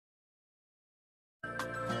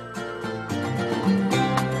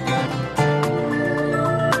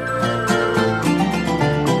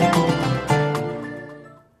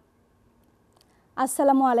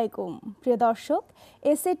আসসালামু আলাইকুম প্রিয় দর্শক,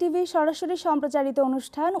 SATV সরাসরি সম্প্রচারিত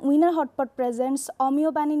অনুষ্ঠান উইনার হটপট প্রেজেন্টস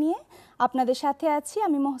অমিওবানি নিয়ে আপনাদের সাথে আছি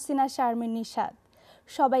আমি মহসিনা শারমিন নিশাদ।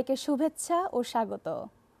 সবাইকে শুভেচ্ছা ও স্বাগত।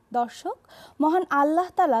 দর্শক, মহান আল্লাহ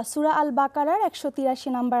তাআলা সূরা আল বাকারার 183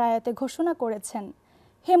 নম্বর আয়াতে ঘোষণা করেছেন,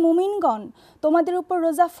 হে মুমিনগণ, তোমাদের উপর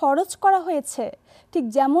রোজা ফরজ করা হয়েছে ঠিক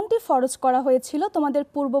যেমনটি ফরজ করা হয়েছিল তোমাদের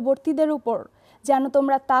পূর্ববর্তীদের উপর, যেন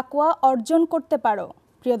তোমরা তাকওয়া অর্জন করতে পারো।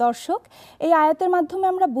 প্রিয় দর্শক, এই আয়াতের মাধ্যমে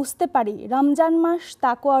আমরা বুঝতে পারি রমজান মাস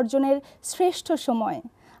তাকওয়া অর্জনের শ্রেষ্ঠ সময়।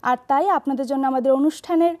 আর তাই আপনাদের জন্য আমাদের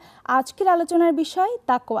অনুষ্ঠানের আজকের আলোচনার বিষয়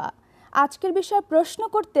তাকওয়া। আজকের বিষয়ে প্রশ্ন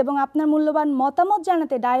করতে এবং আপনার মূল্যবান মতামত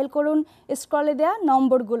জানাতে ডায়াল করুন স্ক্রলে দেয়া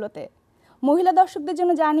নম্বরগুলোতে। মহিলা দর্শকদের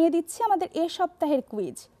জন্য জানিয়ে দিচ্ছি আমাদের এ সপ্তাহের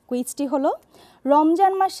কুইজটি হলো,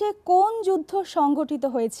 রমজান মাসে কোন যুদ্ধ সংঘটিত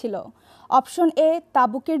হয়েছিল? অপশন এ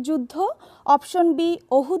তাবুকের যুদ্ধ, অপশন বি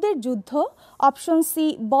ওহুদের যুদ্ধ, অপশন সি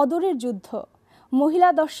বদরের যুদ্ধ। মহিলা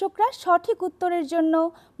দর্শকরা সঠিক উত্তরের জন্য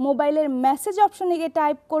মোবাইলের মেসেজ অপশনে গিয়ে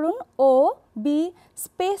টাইপ করুন ও বি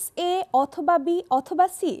স্পেস এ অথবা বি অথবা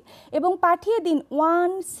সি এবং পাঠিয়ে দিন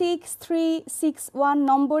 16361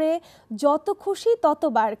 নম্বরে যত খুশি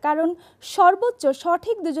ততবার, কারণ সর্বোচ্চ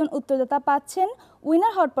সঠিক দুজন উত্তরদাতা পাচ্ছেন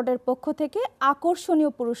উইনার হটপটের পক্ষ থেকে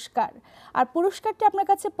আকর্ষণীয় পুরস্কার। আর পুরস্কারটি আপনার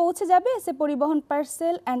কাছে পৌঁছে যাবে এসে পরিবহন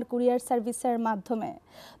পার্সেল অ্যান্ড কুরিয়ার সার্ভিসের মাধ্যমে।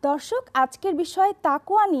 দর্শক, আজকের বিষয়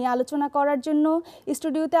তাকওয়া নিয়ে আলোচনা করার জন্য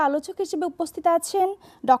স্টুডিওতে আলোচক হিসেবে উপস্থিত আছেন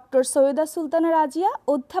ডক্টর সৈয়দা সুলতানা রাজিয়া,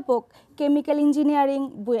 অধ্যাপক কেমিক্যাল ইঞ্জিনিয়ারিং,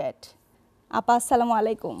 বুয়েট। আপা আসসালামু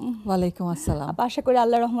আলাইকুম। ওয়ালাইকুম আসসালাম। আপা, আশা করি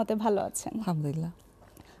আল্লাহর রহমতে ভালো আছেন। আলহামদুলিল্লাহ।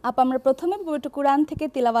 আপা, আমরা প্রথমে পবিত্র কুরআন থেকে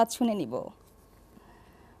তিলাওয়াত শুনে নিব।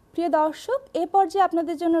 প্রিয় দর্শক, এ পর্যায়ে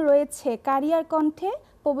আপনাদের জন্য রয়েছে কারিয়ার কণ্ঠে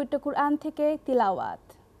পবিত্র কুরআন থেকে তিলাওয়াত।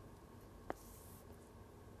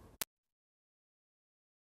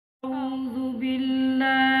 আউযু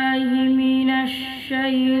বিল্লাহি মিনাশ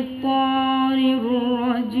শাইতানির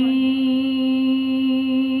রাজীম।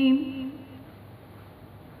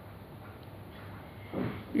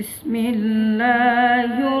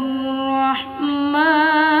 বিসমিল্লাহির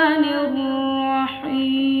রাহমানির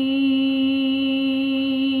রাহিম।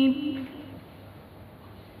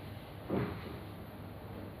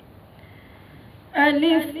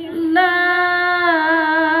 আলিফ লাম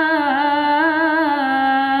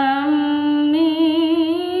মিম।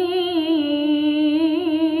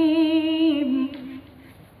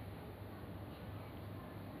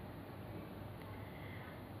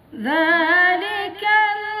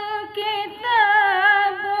 যালিকাল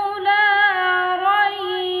কিতাবু লা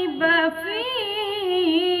রাইবা ফীহি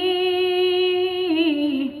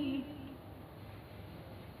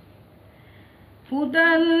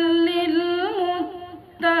হুদাল লিল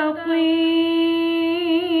মুত্তাকিন।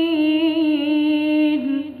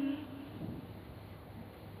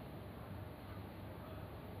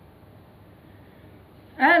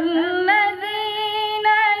 الذين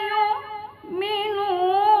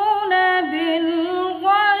يؤمنون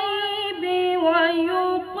بالغيب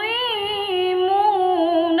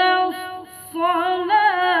ويقيمون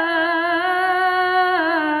الصلاة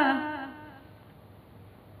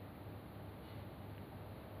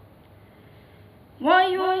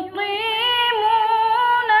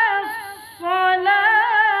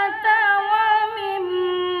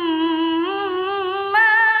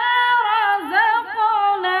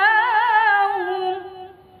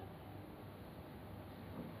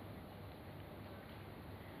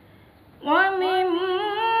ومما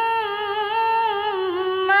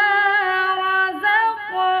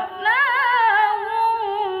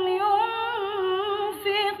رزقناهم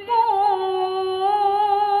ينفقون.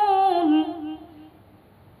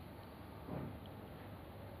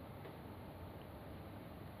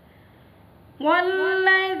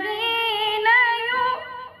 والذين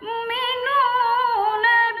يؤمنون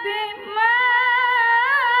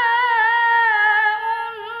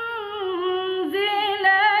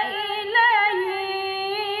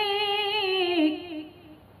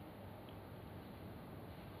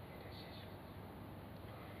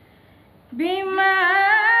بما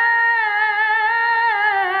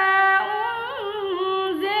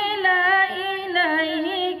أنزل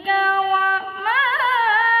إليك وما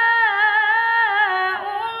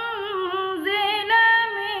أنزل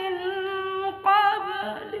من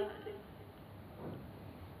قبلك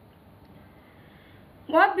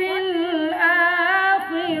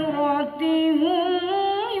وبالآخرة هم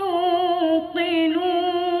يوقنون.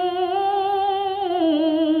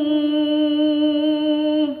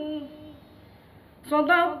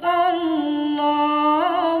 صدق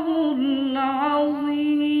الله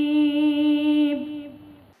العظيم.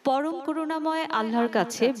 পরম করুণাময় আল্লাহর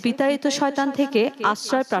কাছে বিতাড়িত শয়তান থেকে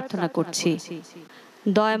আশ্রয় প্রার্থনা করছি।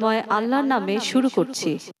 দয়াময় আল্লাহর নামে শুরু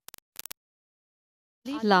করছি।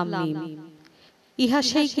 লাম মিম। ইহা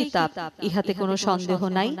সেই কিতাব, ইহাতে কোনো সন্দেহ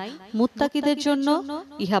নাই, মুত্তাকিদের জন্য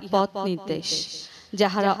ইহা পথ নির্দেশ।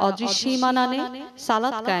 যাহারা অদৃশ্য ঈমান আনে,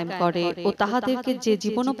 সালাত কায়েম করে ও তাহাদেরকে যে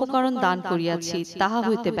জীবনোপকরণ দান করিয়াছি তাহা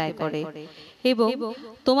হইতে ব্যয় করে, এবং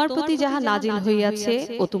তোমার প্রতি যাহা নাজিল হইয়াছে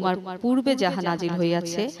ও তোমার পূর্বে যাহা নাজিল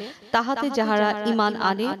হইয়াছে তাহাতে যাহারা ঈমান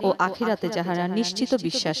আনে ও আখিরাতে যাহারা নিশ্চিত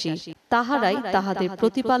বিশ্বাসী, তাহারাই তাহাদের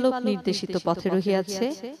প্রতিপালক নির্দেশিত পথে রহিয়াছে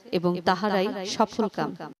এবং তাহারাই সফলকাম।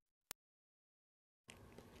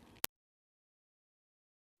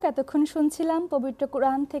 এতক্ষণ শুনছিলাম পবিত্র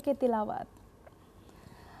কোরআন থেকে তিলাওয়াত।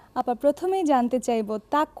 আপা, প্রথমেই জানতে চাইব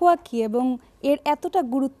তাকওয়া কি এবং এর এতটা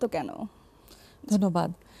গুরুত্ব কেন?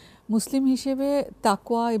 ধন্যবাদ। মুসলিম হিসেবে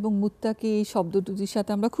তাকওয়া এবং মুত্তাকি এই শব্দ দুটির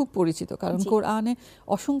সাথে আমরা খুব পরিচিত, কারণ কোরআনে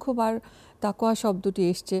অসংখ্যবার তাকওয়া শব্দটি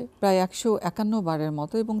এসছে, প্রায় 151 বারের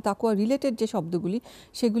মতো, এবং তাকওয়া রিলেটেড যে শব্দগুলি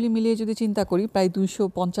সেগুলি মিলিয়ে যদি চিন্তা করি প্রায়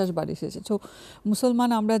 250 বার এসেছে। তো মুসলমান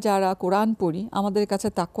আমরা যারা কোরআন পড়ি আমাদের কাছে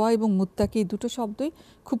তাকওয়া এবং মুত্তাকি দুটো শব্দই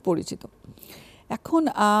খুব পরিচিত। এখন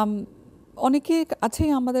অনেকের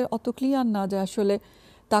কাছেই আমাদের অত ক্লিয়ার না যে আসলে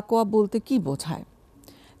তাকওয়া বলতে কি বোঝায়।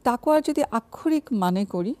 তাকওয়ার যদি আক্ষরিক মানে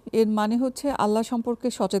করি, এর মানে হচ্ছে আল্লাহ সম্পর্কে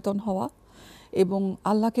সচেতন হওয়া এবং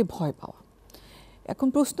আল্লাহকে ভয় পাওয়া। এখন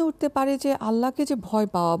প্রশ্ন উঠতে পারে যে আল্লাহকে যে ভয়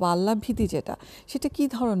পাওয়া বা আল্লাহ ভীতি যেটা, সেটা কি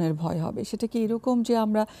ধরনের ভয় হবে? সেটা কি এরকম যে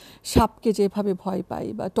আমরা সাপকে যেভাবে ভয় পাই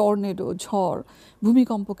বা টর্নেডো, ঝড়,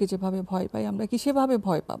 ভূমিকম্পকে যেভাবে ভয় পাই আমরা কি সেভাবে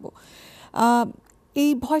ভয় পাবো?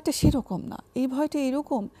 এই ভয়টা সেরকম না। এই ভয়টা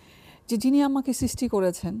এরকম যে যিনি আমাকে সৃষ্টি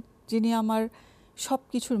করেছেন, যিনি আমার সব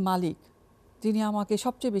কিছুর মালিক, যিনি আমাকে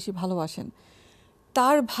সবচেয়ে বেশি ভালোবাসেন,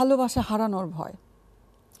 তার ভালোবাসা হারানোর ভয়,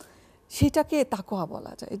 সেটাকে তাকওয়া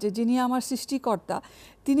বলা যায়। যে যিনি আমার সৃষ্টিকর্তা,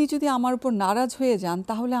 তিনি যদি আমার উপর নারাজ হয়ে যান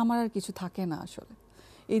তাহলে আমার আর কিছু থাকে না। আসলে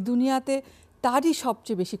এই দুনিয়াতে তারই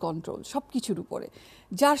সবচেয়ে বেশি কন্ট্রোল সব কিছুর উপরে।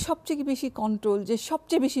 যার সবচেয়ে বেশি কন্ট্রোল, যে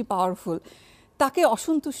সবচেয়ে বেশি পাওয়ারফুল, তাকে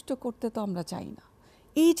অসন্তুষ্ট করতে তো আমরা চাই না।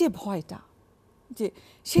 এই যে ভয়টা, যে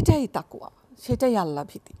সেটাই তাকওয়া, সেটাই আল্লাহ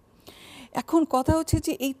ভীতি। এখন কথা হচ্ছে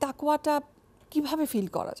যে এই তাকওয়াটা কিভাবে ফিল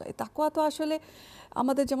করা যায়? তাকওয়া তো আসলে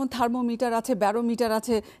আমাদের যেমন থার্মোমিটার আছে, ব্যারোমিটার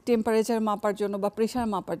আছে টেম্পারেচার মাপার জন্য বা প্রেশার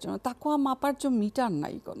মাপার জন্য, তাকওয়া মাপার জন্য মিটার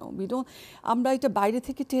নাই কোনো। আমরা এটা বাইরে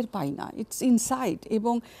থেকে টের পাই না, ইটস ইনসাইড,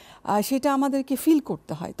 এবং সেটা আমাদেরকে ফিল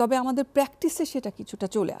করতে হয়। তবে আমাদের প্র্যাকটিসে সেটা কিছুটা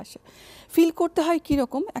চলে আসে। ফিল করতে হয়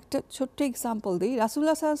কীরকম, একটা ছোট্ট এক্সাম্পল দিই।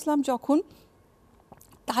 রাসূলুল্লাহ সাল্লাল্লাহু আলাইহি ওয়াসাল্লাম যখন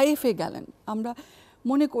তায়েফে গেলেন, আমরা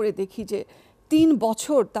মনে করে দেখি যে 3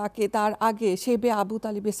 বছর তাকে তার আগে শেবে আবু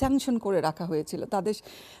তালিবে স্যাংশন করে রাখা হয়েছিল।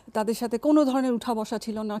 তাদের সাথে কোনো ধরনের উঠা বসা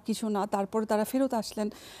ছিল না, কিছু না। তারপরে তারা ফেরত আসলেন,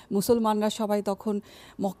 মুসলমানরা সবাই তখন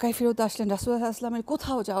মক্কায় ফেরত আসলেন। রাসূলুল্লাহ সাল্লাল্লাহু আলাইহি ওয়াসাল্লামের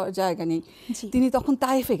কোথাও যাওয়ার জায়গা নেই, তিনি তখন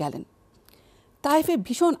তায়েফে গেলেন। তায়েফে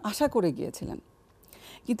ভীষণ আশা করে গিয়েছিলেন,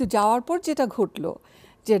 কিন্তু যাওয়ার পর যেটা ঘটলো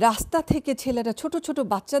যে রাস্তা থেকে ছেলেরা, ছোট ছোট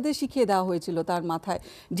বাচ্চাদের শিখিয়ে দেওয়া হয়েছিল তার মাথায়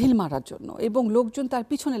ঢিল মারার জন্য, এবং লোকজন তার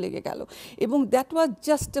পিছনে লেগে গেল, এবং that was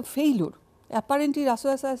just a failure. Apparently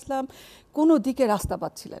রাসূলুল্লাহ সাল্লাল্লাহু আলাইহি ওয়াসাল্লাম কোনো দিকে রাস্তা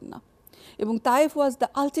পাচ্ছিলেন না, এবং Taif was the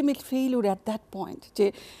ultimate failure at that point, যে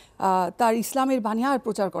তার ইসলামের বাণী আর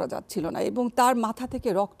প্রচার করা যাচ্ছিল না, এবং তার মাথা থেকে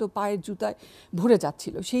রক্ত পায়ের জুতায় ভরে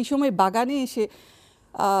যাচ্ছিল। সেই সময় বাগানে এসে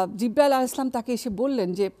জিবরাইল আলাইহিস সালাম তাকে এসে বললেন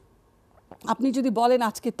যে আপনি যদি বলেন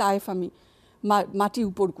আজকে তায়েফ আমি মাটি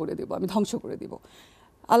উপর করে দেব, আমি ধ্বংস করে দেব।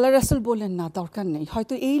 আল্লাহ রাসূল বললেন না, দরকার নেই,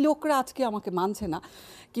 হয়তো এই লোকরা আজকে আমাকে মানছে না,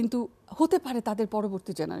 কিন্তু হতে পারে তাদের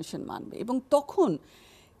পরবর্তী জেনারেশন মানবে। এবং তখন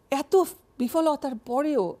এত বিফলতার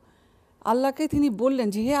পরেও আল্লাহকে তিনি বললেন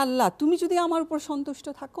যে হে আল্লাহ, তুমি যদি আমার উপর সন্তুষ্ট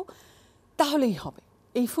থাকো তাহলেই হবে,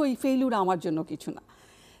 এই ফেইলুর আমার জন্য কিছু না।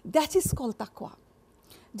 দ্যাট ইজ কল তাকওয়া,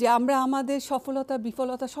 যে আমরা আমাদের সফলতা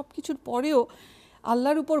বিফলতা সব কিছুর পরেও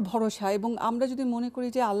আল্লাহর উপর ভরসা, এবং আমরা যদি মনে করি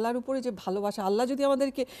যে আল্লাহর উপরে যে ভালোবাসা, আল্লাহ যদি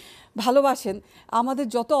আমাদেরকে ভালোবাসেন, আমাদের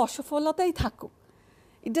যত অসফলতাই থাকুক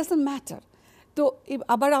ইট ডাজন্ট ম্যাটার। তো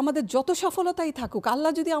আবার আমাদের যত সফলতাই থাকুক,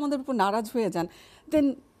 আল্লাহ যদি আমাদের উপর নারাজ হয়ে যান, দেন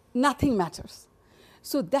nothing matters.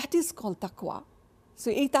 So that is call তাকওয়া। সো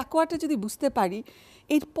এই তাকওয়াটা যদি বুঝতে পারি,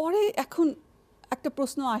 এরপরে এখন একটা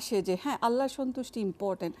প্রশ্ন আসে যে হ্যাঁ, আল্লাহর সন্তুষ্টি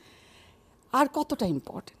ইম্পর্টেন্ট, আর কতটা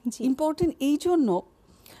ইম্পর্টেন্ট এই জন্য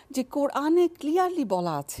যে কোরআনে ক্লিয়ারলি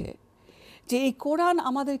বলা আছে যে এই কোরআন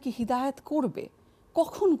আমাদেরকে হিদায়াত করবে।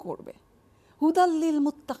 কখন করবে? হুদাল্লিল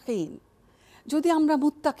মুত্তাকিন, যদি আমরা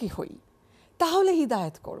মুত্তাকি হই তাহলে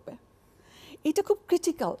হিদায়াত করবে। এটা খুব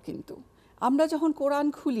ক্রিটিক্যাল। কিন্তু আমরা যখন কোরআন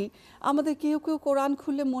খুলি, আমাদের কেউ কেউ কোরআন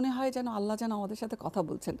খুললে মনে হয় যেন আল্লাহ যেন আমাদের সাথে কথা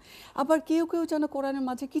বলছেন, আবার কেউ কেউ যেন কোরআনের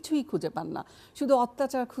মাঝে কিছুই খুঁজে পান না, শুধু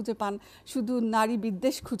অত্যাচার খুঁজে পান, শুধু নারী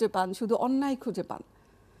বিদ্বেষ খুঁজে পান, শুধু অন্যায় খুঁজে পান।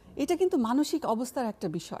 এটা কিন্তু মানসিক অবস্থার একটা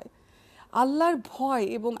বিষয়। আল্লাহর ভয়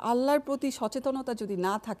এবং আল্লাহর প্রতি সচেতনতা যদি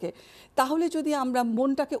না থাকে, তাহলে যদি আমরা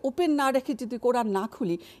মনটাকে ওপেন না রেখে যদি কোরআন না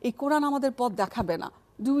খুলি, এই কোরআন আমাদের পথ দেখাবে না।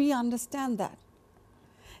 Do we understand that?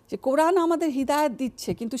 যে কোরআন আমাদের হিদায়াত দিচ্ছে,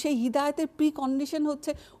 কিন্তু সেই হিদায়াতের প্রি কন্ডিশন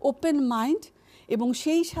হচ্ছে ওপেন মাইন্ড এবং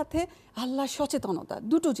সেই সাথে আল্লাহর সচেতনতা।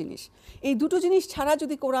 দুটো জিনিস, এই দুটো জিনিস ছাড়া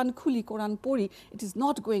যদি কোরআন খুলি, কোরআন পড়ি, it is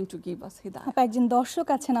not going to give us হিদায়াত। একজন দর্শক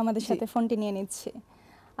আছেন আমাদের সাথে, ফোনটি নিয়ে নিচ্ছে।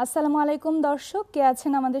 আসসালামু আলাইকুম দর্শক, কে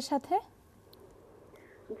আছেন আমাদের সাথে?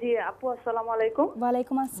 জি আপু, আসসালামু আলাইকুম।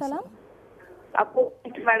 ওয়ালাইকুম আসসালাম। আপু,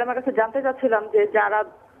 একটু ম্যাডামের কাছে জানতে চাচ্ছিলাম যে যারা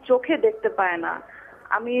চোখে দেখতে পায় না,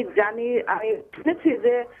 আমি শুনেছি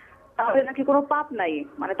যে তাদের নাকি কোনো পাপ নাই,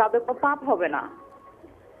 মানে তাদের কোনো পাপ হবে না,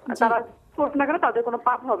 তারা করুক না কেন তাদের কোনো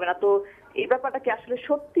পাপ হবে না। তো এই ব্যাপারটা কি আসলে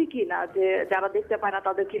সত্যি কি না, যে যারা দেখতে পায় না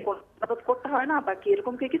তাদের কি কোনো ইবাদত করতে হয় না, বা কি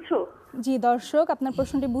এরকম কি কিছু? জি দর্শক, আপনার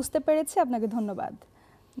প্রশ্নটি বুঝতে পেরেছি, আপনাকে ধন্যবাদ।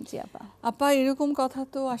 জি আপা, এরকম কথা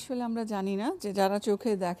তো আসলে আমরা জানি না যে যারা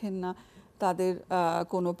চোখে দেখেন না তাদের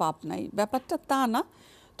কোনো পাপ নাই, ব্যাপারটা তা না।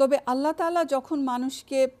 তবে আল্লাহ তাআলা যখন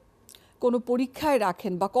মানুষকে কোনো পরীক্ষায়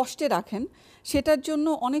রাখেন বা কষ্টে রাখেন, সেটার জন্য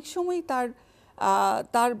অনেক সময়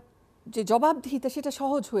তার যে জবাবদিহিতা সেটা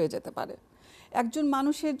সহজ হয়ে যেতে পারে। একজন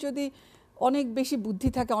মানুষের যদি অনেক বেশি বুদ্ধি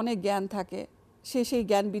থাকে, অনেক জ্ঞান থাকে, সে সেই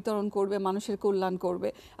জ্ঞান বিতরণ করবে, মানুষের কল্যাণ করবে।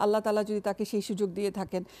 আল্লাহ তাআলা যদি তাকে সেই সুযোগ দিয়ে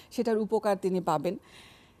থাকেন, সেটার উপকার তিনি পাবেন।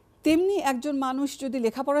 তেমনি একজন মানুষ যদি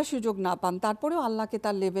লেখাপড়ার সুযোগ না পান, তারপরেও আল্লাহকে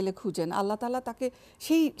তার লেভেলে খুঁজেন, আল্লাহ তাআলা তাকে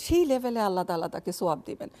সেই লেভেলে আল্লাহ তাআলা তাকে সোয়াব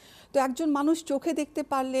দিবেন। তো একজন মানুষ চোখে দেখতে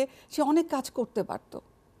পারলে সে অনেক কাজ করতে পারত,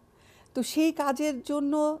 তো সেই কাজের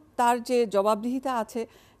জন্য তার যে জবাবদিহিতা আছে,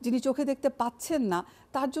 যিনি চোখে দেখতে পাচ্ছেন না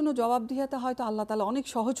তার জন্য জবাবদিহিতা হয়তো আল্লাহ তাআলা অনেক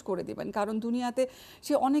সহজ করে দিবেন। কারণ দুনিয়াতে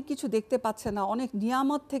সে অনেক কিছু দেখতে পাচ্ছে না, অনেক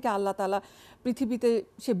নিয়ামত থেকে আল্লাহ তাআলা পৃথিবীতে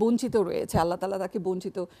সে বঞ্চিত রয়েছে। আল্লাহ তাআলা তাকে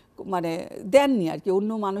বঞ্চিত মানে দেননি আর কি,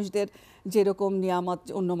 অন্য মানুষদের যেরকম নিয়ামত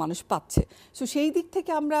অন্য মানুষ পাচ্ছে। সো সেই দিক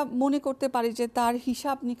থেকে আমরা মনে করতে পারি যে তার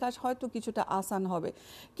হিসাব নিকাশ হয়তো কিছুটা আসান হবে,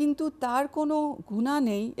 কিন্তু তার কোনো গুনাহ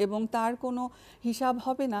নেই এবং তার কোনো হিসাব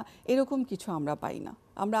হবে না, এরকম কিছু আমরা পাই না।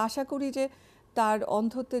 আমরা আশা করি যে তার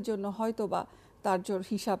অন্ধত্বের জন্য হয়তো বা তার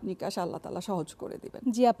হিসাব নিকাশ আল্লাহ তাআলা সহজ করে দিবেন।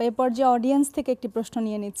 জি আপা, এরপর যে অডিয়েন্স থেকে একটি প্রশ্ন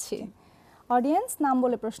নিয়ে নিচ্ছি। অডিয়েন্স, নাম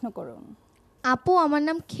বলে প্রশ্ন করুন। আপু, আমার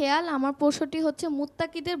নাম খেয়াল, আমার প্রশ্নটি হচ্ছে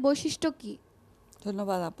মুত্তাকিদের বৈশিষ্ট্য কি?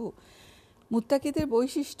 ধন্যবাদ আপু। মুত্তাকিদের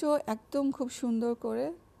বৈশিষ্ট্য একদম খুব সুন্দর করে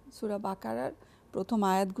সূরা বাকারার প্রথম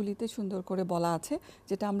আয়াতগুলিতে সুন্দর করে বলা আছে,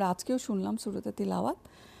 যেটা আমরা আজকেও শুনলাম সূরাতে তিলাওয়াত।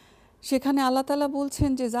 সেখানে আল্লাহ তাআলা বলছেন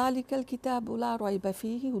যে যালিকাল কিতাবু লা রাইবা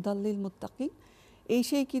ফীহি হুদাল লিল মুত্তাকিন, এই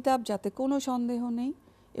সেই কিতাব যাতে কোনো সন্দেহ নেই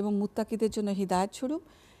এবং মুত্তাকিদের জন্য হিদায়াত স্বরূপ।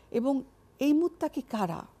 এবং এই মুত্তাকি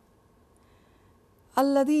কারা?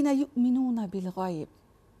 আল্লাযীনা ইউমিনুনা বিল গায়ব,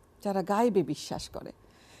 যারা গায়েবে বিশ্বাস করে।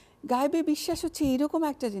 গায়েবে বিশ্বাস হচ্ছে এরকম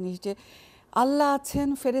একটা জিনিস যে আল্লাহ আছেন,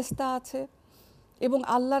 ফেরেশতা আছে এবং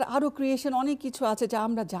আল্লাহর আরও ক্রিয়েশন অনেক কিছু আছে যা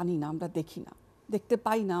আমরা জানি না, আমরা দেখি না, দেখতে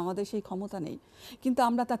পাই না, আমাদের সেই ক্ষমতা নেই, কিন্তু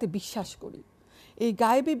আমরা তাতে বিশ্বাস করি। এই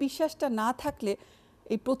গায়েবে বিশ্বাসটা না থাকলে,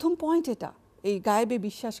 এই প্রথম পয়েন্ট এটা, এই গায়েবে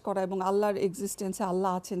বিশ্বাস করা এবং আল্লাহর এক্সিস্টেন্সে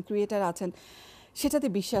আল্লাহ আছেন, ক্রিয়েটার আছেন, সেটাতে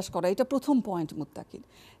বিশ্বাস করা, এটা প্রথম পয়েন্ট মুত্তাকির।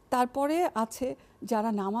 তারপরে আছে যারা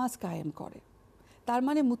নামাজ কায়েম করে। তার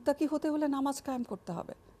মানে মুত্তাকি হতে হলে নামাজ কায়েম করতে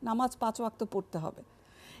হবে, নামাজ 5 ওয়াক্ত পড়তে হবে।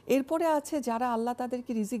 এরপরে আছে যারা আল্লাহ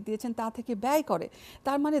তাদেরকে রিজিক দিয়েছেন তা থেকে ব্যয় করে,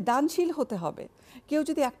 তার মানে দানশীল হতে হবে। কেউ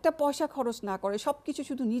যদি একটা পয়সা খরচ না করে, সব কিছু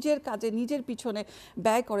শুধু নিজের কাজে নিজের পিছনে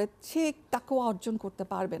ব্যয় করে, সে তাকওয়া অর্জন করতে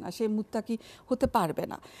পারবে না, সে মুত্তাকি হতে পারবে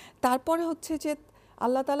না। তারপরে হচ্ছে যে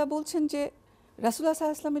আল্লাহ তাআলা বলছেন যে রাসূলুল্লাহ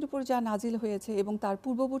সাল্লাল্লাহু আলাইহি ওয়াসাল্লামের উপর যা নাজিল হয়েছে এবং তার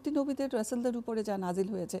পূর্ববর্তী নবীদের রাসূলদের উপরে যা নাজিল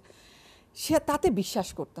হয়েছে, সে তাতে বিশ্বাস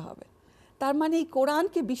করতে হবে। তার মানে এই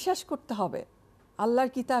কোরআনকে বিশ্বাস করতে হবে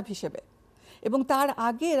আল্লাহর কিতাব হিসেবে, এবং তার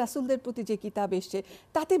আগে রাসূলদের প্রতি যে কিতাব এসছে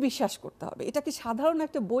তাতে বিশ্বাস করতে হবে। এটাকে সাধারণ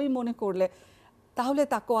একটা বই মনে করলে তাহলে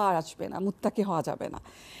তাকওয়া আর আসবে না, মুত্তাকি হওয়া যাবে না।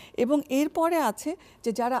 এবং এরপরে আছে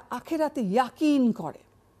যে যারা আখিরাতে ইয়াকিন করে,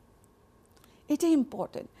 এটা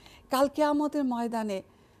ইম্পর্টেন্ট। কাল কিয়ামতের ময়দানে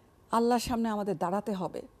আল্লাহর সামনে আমাদের দাঁড়াতে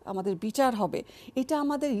হবে, আমাদের বিচার হবে, এটা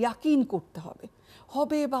আমাদের ইয়াকিন করতে হবে।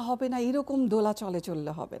 হবে বা হবে না এরকম দোলা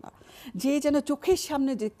চললে হবে না, যে যেন চোখের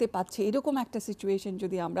সামনে দেখতে পাচ্ছে এরকম একটা সিচুয়েশন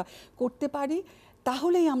যদি আমরা করতে পারি,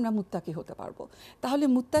 তাহলেই আমরা মুত্তাকি হতে পারবো। তাহলে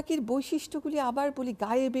মুত্তাকির বৈশিষ্ট্যগুলি আবার বলি: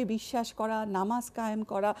 গায়েবে বিশ্বাস করা, নামাজ কায়েম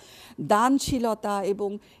করা, দানশীলতা, এবং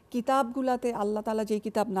কিতাবগুলাতে আল্লাহ তাআলা যে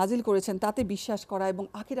কিতাব নাজিল করেছেন তাতে বিশ্বাস করা, এবং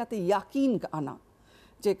আখিরাতে ইয়াকিন আনা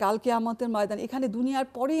যে কাল কিয়ামতের ময়দান, এখানে দুনিয়ার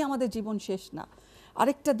পরেই আমাদের জীবন শেষ না,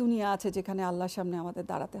 আরেকটা দুনিয়া আছে যেখানে আল্লাহর সামনে আমাদের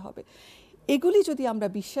দাঁড়াতে হবে। এগুলি যদি আমরা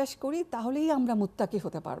বিশ্বাস করি তাহলেই আমরা মুত্তাকি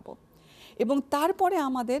হতে পারবো। এবং তারপরে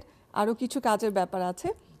আমাদের আরও কিছু কাজের ব্যাপার আছে,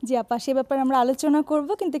 জি আপা, সে ব্যাপারে আমরা আলোচনা করব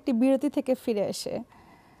কিন্তু একটি বিরতি থেকে ফিরে এসে।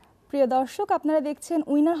 প্রিয় দর্শক, আপনারা দেখছেন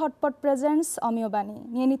উইনার হটপট প্রেজেন্টস অমিয়বাণী।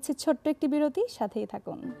 নিয়ে নিচ্ছে ছোট্ট একটি বিরতি, সাথেই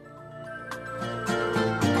থাকুন।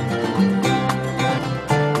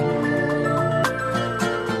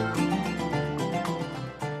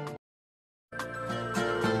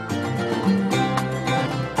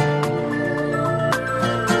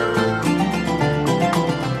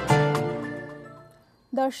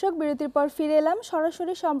 দর্শক, বিরতির পর ফিরে এলাম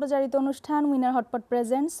সরাসরি সম্প্রচারিত অনুষ্ঠান উইনার হটপট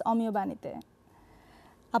প্রেজেন্টস অমিয়বাণীতে।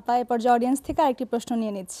 আপা, এ পর্যায়ে অডিয়েন্স থেকে আরেকটি প্রশ্ন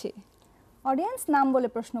নিয়ে নিচ্ছি। অডিয়েন্স, নাম বলে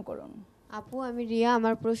প্রশ্ন করুন। আপু, আমি রিয়া।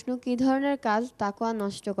 আমার প্রশ্ন, কি ধরনের কাজ তাকওয়া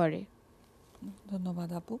নষ্ট করে? ধন্যবাদ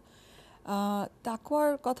আপু।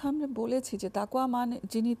 তাকওয়ার কথা আমরা বলেছি যে তাকওয়া মানে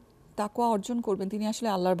যিনি তাকওয়া অর্জন করবেন তিনি আসলে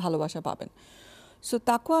আল্লাহর ভালোবাসা পাবেন। সো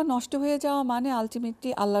তাকওয়া নষ্ট হয়ে যাওয়া মানে আলটিমেটলি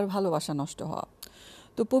আল্লাহর ভালোবাসা নষ্ট হওয়া।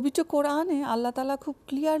 তো পবিত্র কোরআনে আল্লাহ তাআলা খুব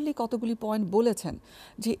ক্লিয়ারলি কতগুলি পয়েন্ট বলেছেন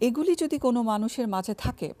যে এগুলি যদি কোনো মানুষের মাঝে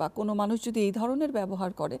থাকে বা কোনো মানুষ যদি এই ধরনের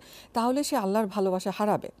ব্যবহার করে তাহলে সে আল্লাহর ভালোবাসা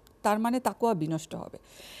হারাবে, তার মানে তাকওয়া বিনষ্ট হবে।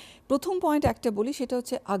 প্রথম পয়েন্ট একটা বলি, সেটা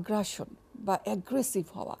হচ্ছে আগ্রাসন বা অ্যাগ্রেসিভ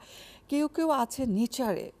হওয়া। কেউ কেউ আছে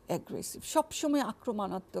নেচারে অ্যাগ্রেসিভ, সবসময়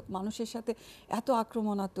আক্রমণাত্মক, মানুষের সাথে এত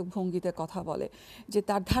আক্রমণাত্মক ভঙ্গিতে কথা বলে যে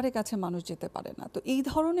তার ধারে কাছে মানুষ যেতে পারে না। তো এই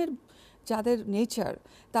ধরনের যাদের নেচার,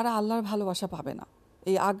 তারা আল্লাহর ভালোবাসা পাবে না।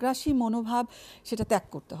 এই আগ্রাসী মনোভাব সেটা ত্যাগ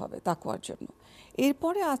করতে হবে তাকওয়ার জন্য।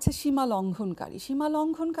 এরপরে আছে সীমা লঙ্ঘনকারী। সীমা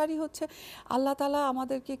লঙ্ঘনকারী হচ্ছে আল্লাহ তাআলা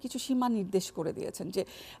আমাদেরকে কিছু সীমা নির্দেশ করে দিয়েছেন যে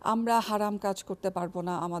আমরা হারাম কাজ করতে পারবো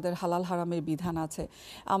না, আমাদের হালাল হারামের বিধান আছে,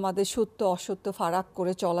 আমাদের সত্য অসত্য ফারাক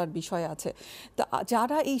করে চলার বিষয় আছে। তো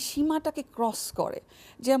যারা এই সীমাটাকে ক্রস করে,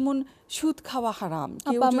 যেমন সুদ খাওয়া হারাম।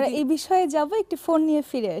 আপা, আমরা এই বিষয়ে যাব একটি ফোন নিয়ে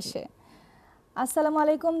ফিরে এসে। আসসালামু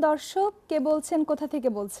আলাইকুম দর্শক, কে বলছেন, কোথা থেকে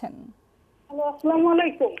বলছেন? হ্যালো, আসসালামু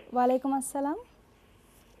আলাইকুম। ওয়ালাইকুম আসসালাম।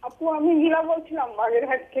 আপু, আমি নীলা বলছিলাম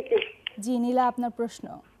বাগেরহাট থেকে। জি নীলা, আপনার প্রশ্ন।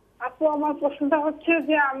 আপু, আমার প্রশ্নটা হচ্ছে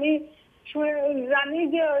যে আমি জানি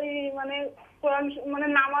যে ওই মানে কোরআন মানে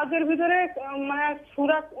নামাজের ভিতরে মানে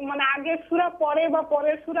সূরা মানে আগের সূরা পরে বা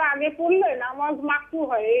পরের সূরা আগে পড়লে নামাজ মাকরুহ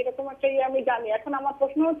হয়, এরকম একটা আমি জানি। এখন আমার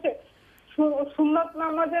প্রশ্ন হচ্ছে সুন্নত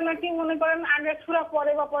নামাজে নাকি মনে করেন আগের সূরা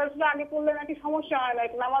পরে বা পরের সূরা আগে পড়লে নাকি সমস্যা হয় না,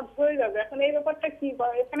 নামাজ হয়ে যাবে। এখন এই ব্যাপারটা কি,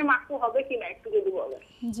 এখানে মাকরুহ হবে কিনা একটু যদি বলেন।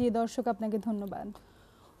 জি দর্শক, আপনাকে ধন্যবাদ।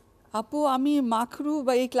 আপু, আমি মাকরু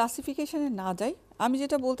বা এই ক্লাসিফিকেশনে না যাই। আমি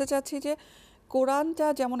যেটা বলতে চাচ্ছি যে কোরআনটা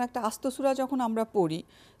যেমন একটা আস্ত সূরা, যখন আমরা পড়ি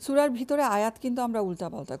সূরার ভিতরে আয়াত কিন্তু আমরা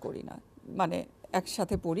উল্টাপাল্টা করি না, মানে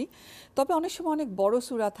একসাথে পড়ি। তবে অনেক সময় অনেক বড়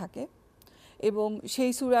সূরা থাকে এবং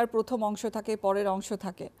সেই সূরার প্রথম অংশ থাকে, পরের অংশ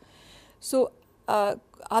থাকে। সো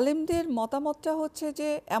আলেমদের মতামতটা হচ্ছে যে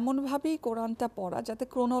এমনভাবেই কোরআনটা পড়া যাতে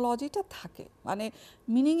ক্রোনোলজিটা থাকে, মানে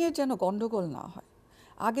মিনিংয়ের যেন গণ্ডগোল না হয়।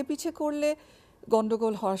 আগে পিছে করলে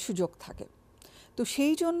গণ্ডগোল হওয়ার সুযোগ থাকে। তো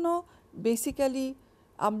সেই জন্য বেসিক্যালি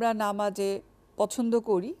আমরা নামাজে পছন্দ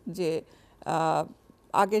করি যে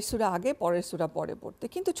আগের সূরা আগে, পরের সূরা পরে পড়তে।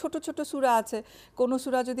 কিন্তু ছোট ছোট সূরা আছে, কোনো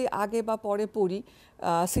সূরা যদি আগে বা পরে পড়ি,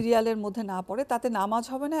 সিরিয়ালের মধ্যে না পড়ে, তাতে নামাজ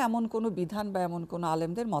হবে না এমন কোনো বিধান বা এমন কোনো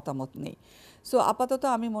আলেমদের মতামত নেই। সো আপাতত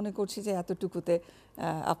আমি মনে করছি যে এতটুকুতে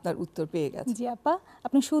আপনার উত্তর পেয়ে গেছে। জি আপা,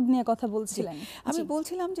 আপনি সুদ নিয়ে কথা বলছিলেন। আমি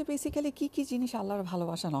বলছিলাম যে বেসিক্যালি কি কি জিনিস আল্লাহর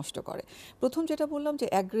ভালোবাসা নষ্ট করে। প্রথম যেটা বললাম যে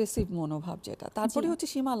অ্যাগ্রেসিভ মনোভাব যেটা, তারপরে হচ্ছে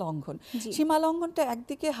সীমা লঙ্ঘন। সীমা লঙ্ঘনটা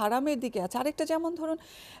একদিকে হারামের দিকে আছে, আরেকটা যেমন ধরুন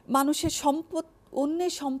মানুষের সম্পদ,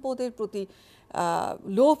 অন্যের সম্পদের প্রতি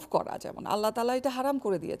লোভ করা। যেমন আল্লাহ তাআলা এটা হারাম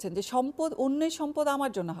করে দিয়েছেন যে সম্পদ, অন্যের সম্পদ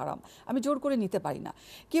আমার জন্য হারাম, আমি জোর করে নিতে পারি না।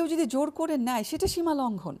 কেউ যদি জোর করে নেয় সেটা সীমা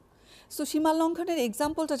লঙ্ঘন। সো সীমা লঙ্ঘনের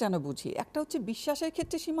এক্সাম্পলটা যেন বুঝি, একটা হচ্ছে বিশ্বাসের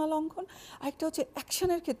ক্ষেত্রে সীমা লঙ্ঘন, আরেকটা হচ্ছে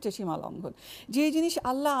অ্যাকশনের ক্ষেত্রে সীমা লঙ্ঘন। যে জিনিস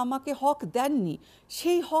আল্লাহ আমাকে হক দেননি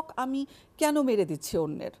সেই হক আমি কেন মেরে দিচ্ছি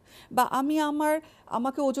অন্যের, বা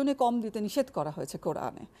আমাকে ওজনে কম দিতে নিষেধ করা হয়েছে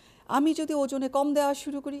কোরআনে, আমি যদি ওজনে কম দেওয়া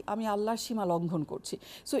শুরু করি আমি আল্লাহর সীমা লঙ্ঘন করছি।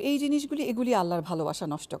 সো এই জিনিসগুলি, এগুলি আল্লাহর ভালোবাসা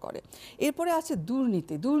নষ্ট করে। এরপরে আছে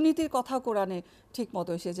দুর্নীতি। দুর্নীতির কথা কোরআনে ঠিক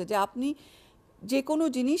মতো এসেছে যে আপনি যে কোনো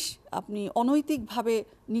জিনিস আপনি অনৈতিকভাবে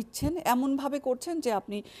নিচ্ছেন, এমনভাবে করছেন যে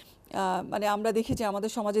আপনি মানে আমরা দেখি যে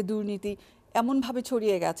আমাদের সমাজে দুর্নীতি এমনভাবে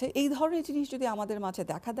ছড়িয়ে গেছে। এই ধরনের জিনিস যদি আমাদের মাঝে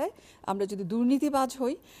দেখা দেয়, আমরা যদি দুর্নীতিবাজ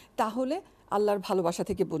হই, তাহলে আল্লাহর ভালোবাসা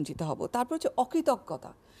থেকে বঞ্চিত হব। তারপর হচ্ছে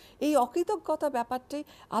অকৃতজ্ঞতা। এই অকৃতজ্ঞতা ব্যাপারটাই,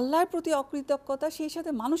 আল্লাহর প্রতি অকৃতজ্ঞতা, সেই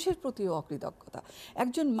সাথে মানুষের প্রতিও অকৃতজ্ঞতা।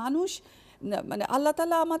 একজন মানুষ, মানে আল্লাহ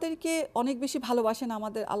তাআলা আমাদেরকে অনেক বেশি ভালোবাসেন,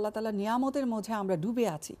 আমাদের আল্লাহ তাআলা নিয়ামতের মধ্যে আমরা ডুবে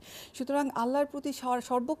আছি। সুতরাং আল্লাহর প্রতি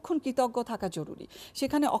সর্বক্ষণ কৃতজ্ঞ থাকা জরুরি,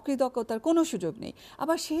 সেখানে অকৃতজ্ঞতার কোনো সুযোগ নেই।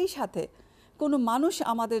 আবার সেই সাথে কোনো মানুষ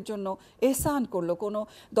আমাদের জন্য এহসান করলো, কোনো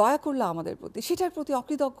দয়া করলো আমাদের প্রতি, সেটার প্রতি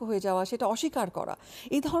অকৃতজ্ঞ হয়ে যাওয়া, সেটা অস্বীকার করা,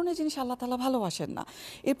 এই ধরনের জিনিস আল্লাহ তাআলা ভালোবাসেন না।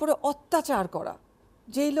 এরপরে অত্যাচার করা,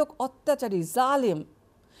 যেই লোক অত্যাচারী জালেম,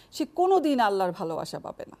 সে কোনো দিন আল্লাহর ভালোবাসা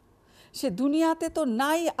পাবে না। সে দুনিয়াতে তো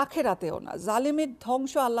নাই, আখেরাতেও না। জালেমের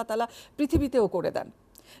ধ্বংস আল্লাহ তাআলা পৃথিবীতেও করে দেন।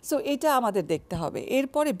 সো এটা আমাদের দেখতে হবে।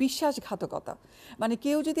 এরপরে বিশ্বাসঘাতকতা, মানে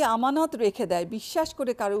কেউ যদি আমানত রেখে দেয়, বিশ্বাস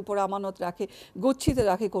করে কারোর উপর আমানত রাখে, গচ্ছিত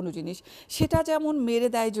রাখে কোনো জিনিস, সেটা যেমন মেরে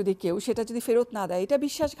দেয় যদি কেউ, সেটা যদি ফেরত না দেয়, এটা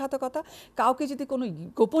বিশ্বাসঘাতকতা। কাউকে যদি কোনো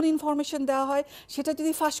গোপন ইনফরমেশন দেওয়া হয়, সেটা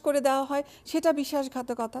যদি ফাঁস করে দেওয়া হয়, সেটা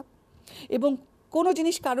বিশ্বাসঘাতকতা। এবং কোনো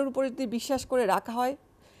জিনিস কারোর উপরে যদি বিশ্বাস করে রাখা হয়,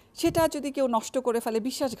 সেটা যদি কেউ নষ্ট করে ফেলে,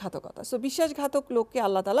 বিশ্বাসঘাতকতা। সো বিশ্বাসঘাতক লোককে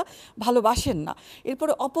আল্লাহ তাআলা ভালোবাসেন না।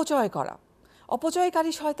 এরপরে অপচয় করা,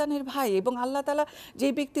 অপচয়কারী শয়তানের ভাই। এবং আল্লাহ তাআলা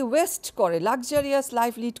যেই ব্যক্তি ওয়েস্ট করে, লাক্সারিয়াস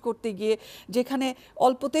লাইফ লিড করতে গিয়ে যেখানে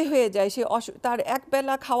অল্পতে হয়ে যায়, সে তার এক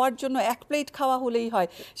বেলা খাওয়ার জন্য 1 প্লেট খাওয়া হলেই হয়,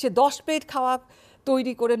 সে 10 প্লেট খাওয়া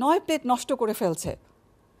তৈরি করে 9 প্লেট নষ্ট করে ফেলছে।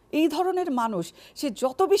 এই ধরনের মানুষ সে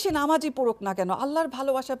যত বেশি নামাজি পড়ুক না কেন, আল্লাহর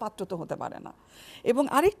ভালোবাসার পাত্র তো হতে পারে না। এবং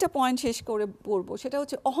আরেকটা পয়েন্ট শেষ করে বলবো, সেটা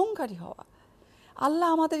হচ্ছে অহংকারী হওয়া। আল্লাহ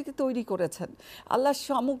আমাদেরকে তৈরি করেছেন, আল্লাহ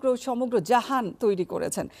সমগ্র জাহান তৈরি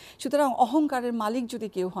করেছেন। সুতরাং অহংকারের মালিক যদি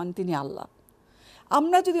কেউ হন, তিনি আল্লাহ।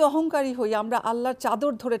 আমরা যদি অহংকারী হই, আমরা আল্লাহর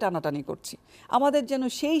চাদর ধরে টানাটানি করছি। আমাদের যেন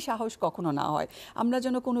সেই সাহস কখনো না হয়, আমরা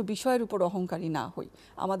যেন কোনো বিষয়ের উপর অহংকারী না হই।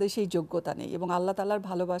 আমাদের সেই যোগ্যতা নেই এবং আল্লাহ তাআলার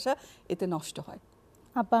ভালোবাসা এতে নষ্ট হয়।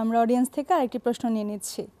 আপা, আমরা অডিয়েন্স থেকে আরেকটি প্রশ্ন নিয়ে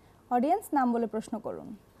নিচ্ছি। অডিয়েন্স, নাম বলে প্রশ্ন করুন।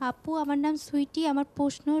 আপু, আমার নাম সুইটি। আমার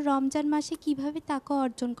প্রশ্ন, রমজান মাসে কিভাবে তাকওয়া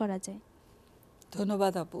অর্জন করা যায়?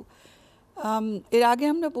 ধন্যবাদ আপু। এর আগে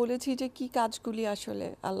আমরা বলেছি যে কি কাজগুলি আসলে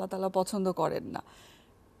আল্লাহ তাআলা পছন্দ করেন না।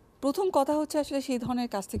 প্রথম কথা হচ্ছে আসলে সেই ধরনের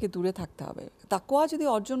কাজ থেকে দূরে থাকতে হবে। তাকওয়া যদি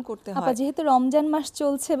অর্জন করতে আপা, হয়, যেহেতু রমজান মাস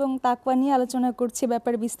চলছে এবং তাকওয়া নিয়ে আলোচনা করছি,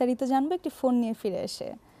 ব্যাপারে বিস্তারিত জানবো একটি ফোন নিয়ে ফিরে এসে।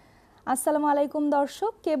 আসসালামু আলাইকুম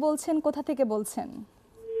দর্শক, কে বলছেন, কোথা থেকে বলছেন?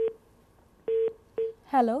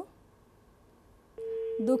 হ্যালো,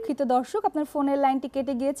 দুঃখিত দর্শক, আপনার ফোনের লাইনটি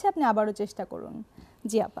কেটে গিয়েছে, আপনি আবারও চেষ্টা করুন।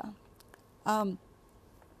 জি আপা।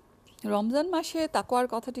 রমজান মাসে তাকওয়ার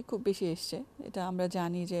কথাটি খুব বেশি এসছে। এটা আমরা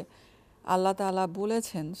জানি যে আল্লাহ তাআলা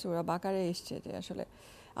বলেছেন, সূরা বাকারায় এসছে যে আসলে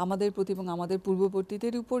আমাদের প্রতি এবং আমাদের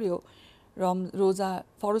পূর্ববর্তীদের উপরেও রোজা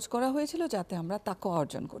ফরজ করা হয়েছিল যাতে আমরা তাকওয়া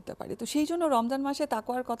অর্জন করতে পারি। তো সেই জন্য রমজান মাসে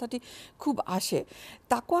তাকওয়ার কথাটি খুব আসে।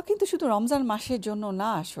 তাকওয়া কিন্তু শুধু রমজান মাসের জন্য না,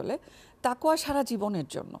 আসলে তাকওয়া সারা জীবনের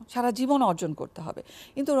জন্য, সারা জীবন অর্জন করতে হবে।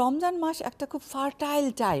 কিন্তু রমজান মাস একটা খুব ফার্টাইল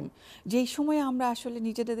টাইম, যেই সময়ে আমরা আসলে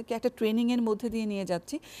নিজেদেরকে একটা ট্রেনিংয়ের মধ্যে দিয়ে নিয়ে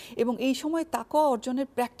যাচ্ছি এবং এই সময় তাকওয়া অর্জনের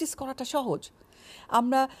প্র্যাকটিস করাটা সহজ।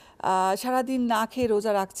 আমরা সারাদিন না খেয়ে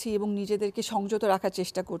রোজা রাখছি এবং নিজেদেরকে সংযত রাখার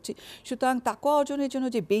চেষ্টা করছি। সুতরাং তাকওয়া অর্জনের জন্য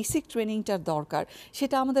যে বেসিক ট্রেনিংটার দরকার,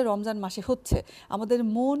 সেটা আমাদের রমজান মাসে হচ্ছে। আমাদের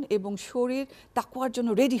মন এবং শরীর তাকওয়ার জন্য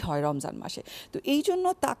রেডি হয় রমজান মাসে। তো এই জন্য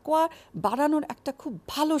তাকওয়া বাড়ানোর একটা খুব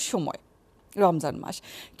ভালো সময় রমজান মাস।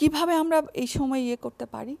 কিভাবে আমরা এই সময় করতে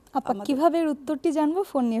পারি? আপা, কিভাবে এর উত্তরটি জানবো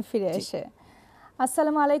ফোন নিয়ে ফিরে এসে।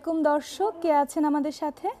 আসসালামু আলাইকুম দর্শক, কে আছেন আমাদের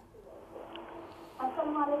সাথে?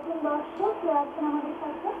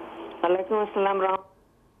 ওয়ালাইকুম আসসালাম।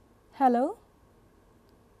 হ্যালো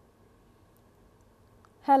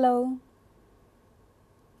হ্যালো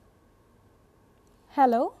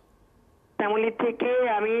হ্যালো, শ্যামলী থেকে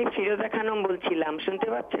আমি ফিরোজা খানম বলছিলাম, শুনতে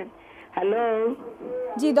পাচ্ছেন? হ্যালো।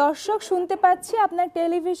 জি দর্শক, শুনতে পাচ্ছি। আপনার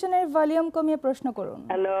টেলিভিশনের ভলিউম কমিয়ে প্রশ্ন করুন।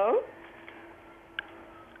 হ্যালো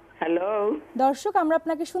হ্যালো দর্শক, আমরা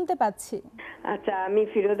আপনাকে শুনতে পাচ্ছি। আচ্ছা, আমি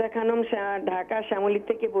ফিরোজা খানম ঢাকা শ্যামলী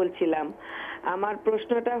থেকে বলছিলাম। আমার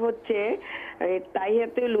প্রশ্নটা হচ্ছে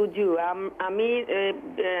তাহিয়াতুল উজু। আমি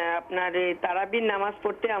আপনার তারাবির নামাজ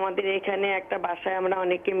পড়তে আমাদের এখানে একটা বাসায় আমরা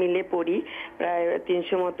অনেকে মিলে পড়ি, প্রায়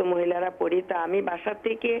 300 মতো মহিলারা পড়ি। তা আমি বাসার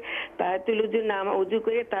থেকে তাহিয়াতুল উজু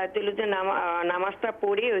করে তাহিয়াতুল উজু নামাজটা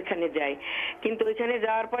পড়ে ওইখানে যাই। কিন্তু ওইখানে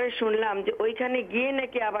যাওয়ার পরে শুনলাম যে ওইখানে গিয়ে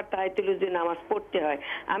নাকি আবার তাহিয়াতুল উজু নামাজ পড়তে হয়।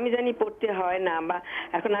 আমি জানি পড়তে হয় না, বা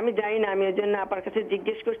এখন আমি জানি না, আমি ওই জন্য আপনার কাছে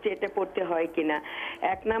জিজ্ঞেস করছি এটা পড়তে হয় কিনা।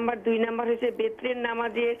 1 নাম্বার। 2 নাম্বার হচ্ছে বেতরের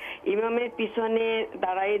নামাজের ইমামের পিছনে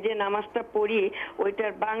দাঁড়ায় যে নামাজটা পড়ি,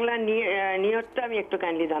 ওইটার বাংলা নিয়তটা আমি একটু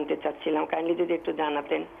কাইন্ডলি জানতে চাচ্ছিলাম, কাইন্ডলি যদি একটু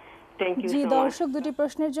জানাতেন। Thank you. জি দর্শক, দুটি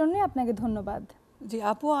প্রশ্নের জন্য আপনাকে ধন্যবাদ। জি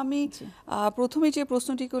আপু, আমি প্রথমে যে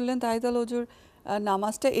প্রশ্নটি করলেন তাহিয়াতুল ওযুর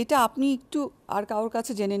নামাজটা, এটা আপনি একটু আর কারোর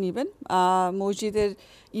কাছে জেনে নেবেন। মসজিদের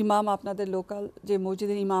ইমাম, আপনাদের লোকাল যে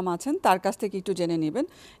মসজিদের ইমাম আছেন, তার কাছ থেকে একটু জেনে নেবেন।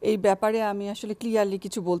 এই ব্যাপারে আমি আসলে ক্লিয়ারলি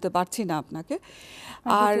কিছু বলতে পারছি না আপনাকে।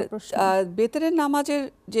 আর বেতরের নামাজের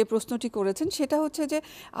যে প্রশ্নটি করেছেন, সেটা হচ্ছে যে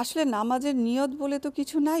আসলে নামাজের নিয়ত বলে তো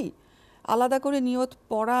কিছু নাই, আলাদা করে নিয়ত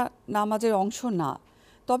পড়া নামাজের অংশ না।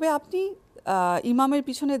 তবে আপনি ইমামের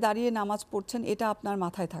পিছনে দাঁড়িয়ে নামাজ পড়ছেন, এটা আপনার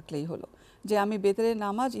মাথায় থাকলেই হলো যে আমি বেতরের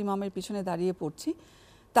নামাজ ইমামের পিছনে দাঁড়িয়ে পড়ছি,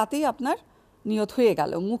 তাতেই আপনার নিয়ত হয়ে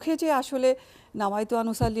গেল। মুখে যে আসলে নামাইতু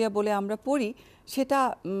আনুসাল্লিয়া বলে আমরা পড়ি সেটা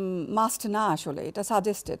মাস্ট না, আসলে এটা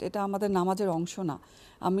সাজেস্টেড, এটা আমাদের নামাজের অংশ না।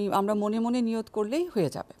 আমরা মনে মনে নিয়ত করলেই হয়ে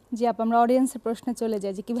যাবে। জি আপু, আমরা অডিয়েন্সের প্রশ্নে চলে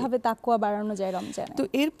যাই যে কিভাবে তাকওয়া বাড়ানো যায় রমজানে।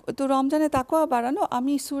 তো রমজানে তাকওয়া বাড়ানো,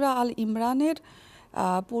 আমি সূরা আল ইমরানের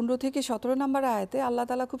 15 থেকে 17 নম্বর আয়াতে আল্লাহ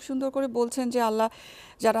তাআলা খুব সুন্দর করে বলছেন যে আল্লাহ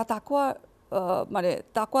যারা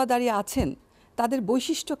তাকওয়াদারী আছেন তাদের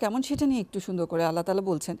বৈশিষ্ট্য কেমন সেটা নিয়ে একটু সুন্দর করে আল্লাহ তাআলা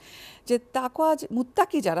বলছেন যে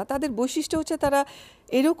মুত্তাকি যারা, তাদের বৈশিষ্ট্য হচ্ছে তারা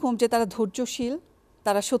এরকম যে তারা ধৈর্যশীল,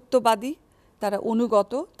 তারা সত্যবাদী, তারা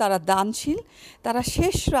অনুগত, তারা দানশীল, তারা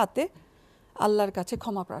শেষ রাতে আল্লাহর কাছে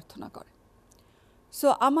ক্ষমা প্রার্থনা করে। সো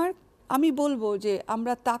আমি বলবো যে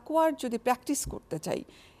আমরা তাকওয়ার যদি প্র্যাকটিস করতে চাই,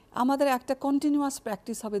 আমাদের একটা কন্টিনিউয়াস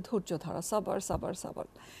প্র্যাকটিস হবে ধৈর্য ধরা, সবর সবর সবর।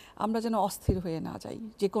 আমরা যেন অস্থির হয়ে না যাই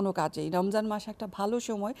যে কোনো কাজেই। রমজান মাস একটা ভালো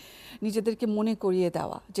সময় নিজেদেরকে মনে করিয়ে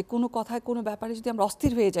দেওয়া যে কোনো কথায় কোনো ব্যাপারে যদি আমরা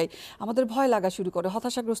অস্থির হয়ে যাই, আমাদের ভয় লাগা শুরু করে,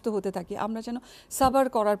 হতাশাগ্রস্ত হতে থাকি, আমরা যেন সবর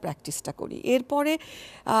করার প্র্যাকটিসটা করি। এরপরে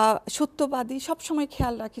সত্যবাদী, সবসময়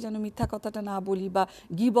খেয়াল রাখি যেন মিথ্যা কথাটা না বলি বা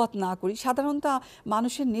গীবত না করি। সাধারণত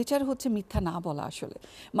মানুষের নেচার হচ্ছে মিথ্যা না বলা। আসলে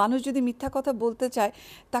মানুষ যদি মিথ্যা কথা বলতে চায়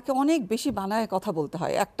তাকে অনেক বেশি বানায় কথা বলতে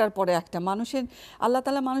হয়, একটার পরে একটা। আল্লাহ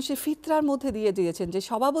তাআলা মানুষের ফিতরার মধ্যে দিয়ে দিয়েছেন যে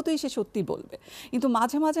স্বভাবতই সে সত্যি বলবে, কিন্তু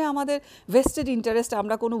মাঝে মাঝে আমাদের ভেস্টেড ইন্টারেস্ট,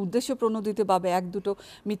 আমরা কোনো উদ্দেশ্য প্রণোদিতভাবে এক দুটো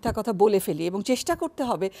মিথ্যা কথা বলে ফেলি, এবং চেষ্টা করতে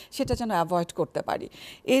হবে সেটা যেন অ্যাভয়েড করতে পারি।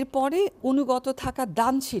 এরপরে অনুগত থাকা,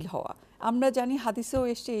 দানশীল হওয়া। আমরা জানি হাদিসেও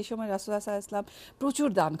এসছে এই সময় রাসূলুল্লাহ সাল্লাল্লাহু আলাইহি ওয়াসাল্লাম প্রচুর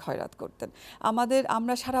দান খয়রাত করতেন।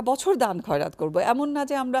 আমরা সারা বছর দান খয়রাত করব, এমন না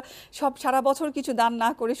যে আমরা সারা বছর কিছু দান না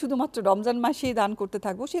করে শুধুমাত্র রমজান মাসেই দান করতে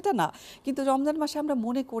থাকবো, সেটা না। কিন্তু রমজান মাসে আমরা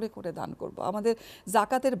মনে করে করে দান করব, আমাদের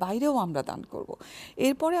জাকাতের বাইরেও আমরা দান করব।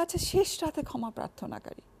 এরপরে আছে শেষ রাতে ক্ষমা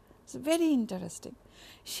প্রার্থনাকারী। It's very interesting.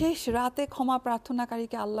 শেষ রাতে ক্ষমা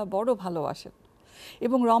প্রার্থনাকারীকে আল্লাহ বড় ভালোবাসেন।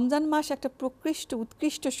 এবং রমজান মাস একটা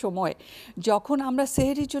উৎকৃষ্ট সময়, যখন আমরা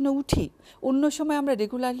সেহরির জন্য উঠি। অন্য সময় আমরা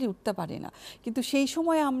রেগুলারলি উঠতে পারি না, কিন্তু সেই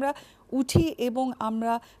সময় আমরা উঠি এবং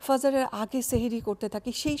আমরা ফজরের আগে সেহরি করতে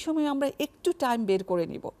থাকি। সেই সময় আমরা একটু টাইম বের করে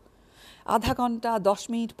নিব, আধা ঘন্টা, 10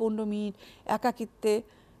 মিনিট, 15 মিনিট একাকিত্বে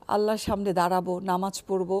আল্লাহর সামনে দাঁড়াবো, নামাজ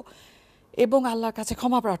পড়ব এবং আল্লাহর কাছে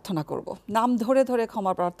ক্ষমা প্রার্থনা করব। নাম ধরে ধরে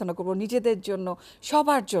ক্ষমা প্রার্থনা করব, নিজেদের জন্য,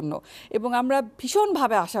 সবার জন্য। এবং আমরা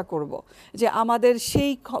ভীষণভাবে আশা করব যে আমাদের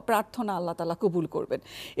সেই প্রার্থনা আল্লাহ তাআলা কবুল করবেন।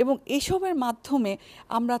 এবং এসবের মাধ্যমে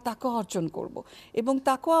আমরা তাকওয়া অর্জন করব। এবং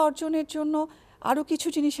তাকওয়া অর্জনের জন্য আরও কিছু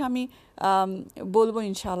জিনিস আমি বলবো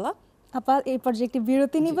ইনশাআল্লাহ। আপা এই পর্যায়ে একটি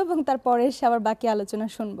বিরতি নিব এবং তারপরে আবার বাকি আলোচনা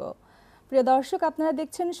শুনবো। প্রিয় দর্শক, আপনারা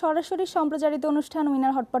দেখছেন সরাসরি সম্প্রচারিত অনুষ্ঠান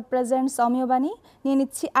উইনার হটপট প্রেজেন্টস অমিয়বাণী। নিয়ে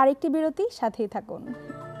নিচ্ছি আরেকটি বিরতি, সাথেই থাকুন।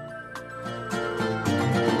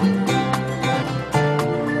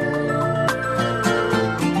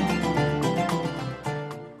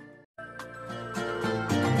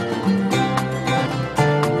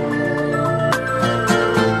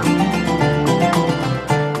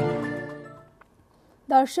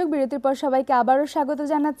 দর্শক, বিরতির পর সবাইকে আবারও স্বাগত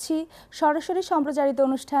জানাচ্ছি সরাসরি সম্প্রচারিত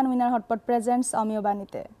অনুষ্ঠান উইনার হটপট প্রেজেন্টস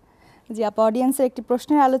অমিয়বাণীতে। জি আপা, অডিয়েন্সের একটি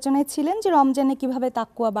প্রশ্নের আলোচনায় ছিলেন যে রমজানে কিভাবে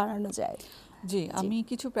তাকওয়া বাড়ানো যায়। জি, আমি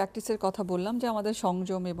কিছু প্র্যাকটিসের কথা বললাম যে আমাদের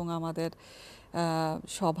সংযম এবং আমাদের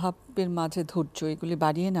স্বভাবের মাঝে ধৈর্য, এগুলি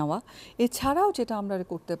বাড়িয়ে নেওয়া। এছাড়াও যেটা আমরা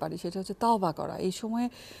করতে পারি সেটা হচ্ছে তওবা করা। এই সময়ে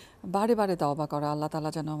বারে বারে তওবা করা, আল্লাহ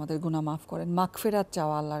তাআলা যেন আমাদের গুনাহ মাফ করেন, মাগফিরাত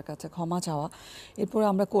চাওয়া, আল্লাহর কাছে ক্ষমা চাওয়া। এরপর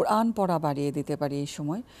আমরা কোরআন পড়া বাড়িয়ে দিতে পারি এই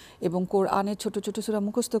সময়, এবং কোরআনের ছোট ছোট সূরা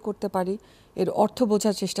মুখস্থ করতে পারি, এর অর্থ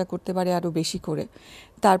বোঝার চেষ্টা করতে পারি আরও বেশি করে।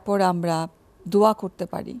 তারপর আমরা দোয়া করতে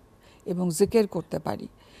পারি এবং জিকির করতে পারি।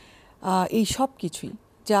 এই সব কিছুই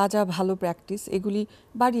যা যা ভালো প্র্যাকটিস, এগুলি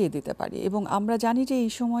বাড়িয়ে দিতে পারি। এবং আমরা জানি যে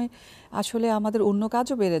এই সময় আসলে আমাদের অন্য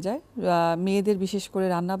কাজও বেড়ে যায়, মেয়েদের বিশেষ করে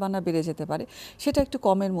রান্নাবান্না বেড়ে যেতে পারে, সেটা একটু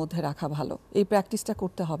কমের মধ্যে রাখা ভালো। এই প্র্যাকটিসটা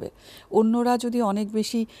করতে হবে। অন্যরা যদি অনেক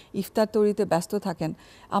বেশি ইফতার তৈরিতে ব্যস্ত থাকেন,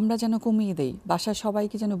 আমরা যেন কমিয়ে দেই, বাসার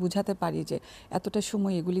সবাইকে যেন বুঝাতে পারি যে এতটা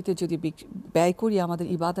সময় এগুলিতে যদি ব্যয় করি আমাদের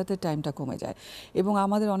ইবাদতের টাইমটা কমে যায়। এবং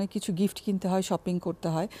আমাদের অনেক কিছু গিফট কিনতে হয়, শপিং করতে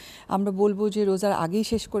হয়। আমরা বলবো যে রোজার আগেই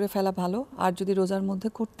শেষ করে ফেলা ভালো, আর যদি রোজার মধ্যে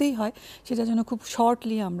করতেই হয় সেটা যেন খুব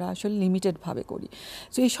শর্টলি আমরা আসলে লিমিটেডভাবে করি।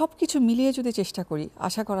 তো এই সব কিছু মিলিয়ে যদি চেষ্টা করি,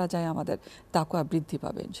 আশা করা যায় আমাদের তাকওয়া বৃদ্ধি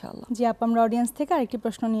পাবে ইনশাআল্লাহ। জি আপু, আমরা অডিয়েন্স থেকে আরেকটি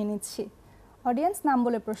প্রশ্ন নিয়ে নিচ্ছি। অডিয়েন্স, নাম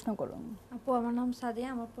বলে প্রশ্ন করুন। আপু, আমার নাম সাদিয়া।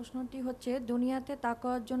 আমার প্রশ্নটি হচ্ছে, দুনিয়াতে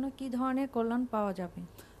তাকওয়ার জন্য কি ধরনের কল্যাণ পাওয়া যাবে?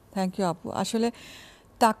 থ্যাংক ইউ আপু। আসলে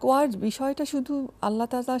তাকওয়ার বিষয়টা শুধু আল্লাহ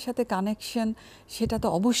তাআলার সাথে কানেকশন, সেটা তো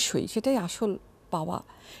অবশ্যই, সেটাই আসল পাওয়া।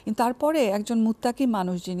 কিন্তু তারপরে একজন মুত্তাকি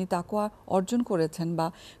মানুষ যিনি তাকওয়া অর্জন করেছেন বা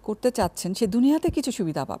করতে চাচ্ছেন, সে দুনিয়াতে কিছু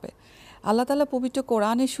সুবিধা পাবে। আল্লাহ তাআলা পবিত্র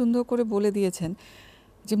কোরআনে সুন্দর করে বলে দিয়েছেন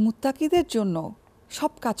যে মুত্তাকিদের জন্য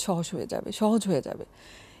সব কাজ সহজ হয়ে যাবে।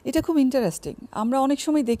 এটা খুব ইন্টারেস্টিং। আমরা অনেক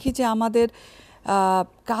সময় দেখি যে আমাদের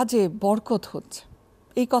কাজে বরকত হচ্ছে,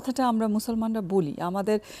 এই কথাটা আমরা মুসলমানরা বলি,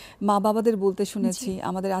 আমাদের মা বাবাদের বলতে শুনেছি,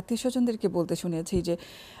 আমাদের আত্মীয় স্বজনদেরকে বলতে শুনেছি যে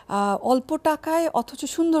অল্প টাকায় অথচ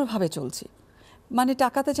সুন্দরভাবে চলছি, মানে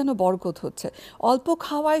টাকাতে যেন বরকত হচ্ছে। অল্প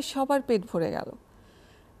খাওয়ায় সবার পেট ভরে গেল,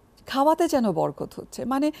 খাওয়াতে যেন বরকত হচ্ছে।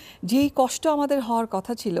 মানে যেই কষ্ট আমাদের হওয়ার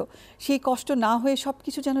কথা ছিল সেই কষ্ট না হয়ে সব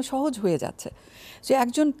কিছু যেন সহজ হয়ে যাচ্ছে। সে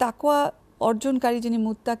একজন তাকওয়া অর্জনকারী, যিনি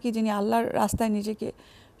মুত্তাকি, যিনি আল্লাহর রাস্তায় নিজেকে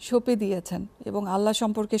সঁপে দিয়েছেন এবং আল্লাহ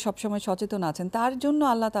সম্পর্কে সবসময় সচেতন আছেন, তার জন্য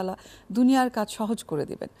আল্লাহ তাআলা দুনিয়ার কাজ সহজ করে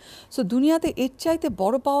দেবেন। সো দুনিয়াতে এর চাইতে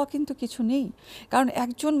বড় পাওয়া কিন্তু কিছু নেই। কারণ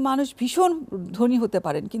একজন মানুষ ভীষণ ধনী হতে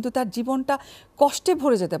পারেন কিন্তু তার জীবনটা কষ্টে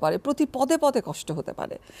ভরে যেতে পারে, প্রতি পদে পদে কষ্ট হতে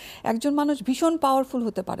পারে। একজন মানুষ ভীষণ পাওয়ারফুল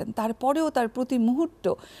হতে পারেন, তারপরেও তার প্রতি মুহূর্ত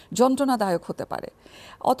যন্ত্রণাদায়ক হতে পারে।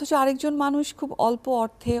 অথচ আরেকজন মানুষ খুব অল্প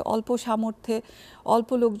অর্থে, অল্প সামর্থ্যে, অল্প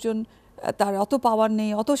লোকজন, তার অত পাওয়ার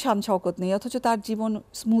নেই, অত শান শওকত নেই, অথচ তার জীবন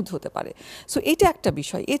স্মুথ হতে পারে। সো এটা একটা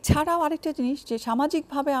বিষয়। এছাড়াও আরেকটা জিনিস যে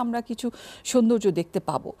সামাজিকভাবে আমরা কিছু সৌন্দর্য দেখতে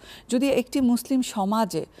পাবো। যদি একটি মুসলিম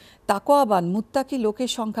সমাজে তাকওয়াবান মুত্তাকি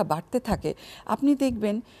লোকের সংখ্যা বাড়তে থাকে, আপনি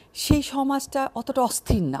দেখবেন সেই সমাজটা অতটা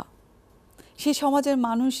অস্থির না। সেই সমাজের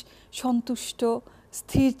মানুষ সন্তুষ্ট,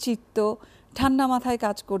 স্থির চিত্ত, ঠান্ডা মাথায়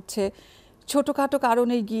কাজ করছে, ছোটোখাটো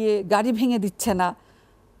কারণে গিয়ে গাড়ি ভেঙে দিচ্ছে না,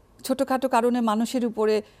 ছোটোখাটো কারণে মানুষের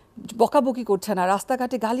উপরে বকাবকি করছে না,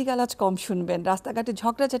 রাস্তাঘাটে গালিগালাজ কম শুনবেন, রাস্তাঘাটে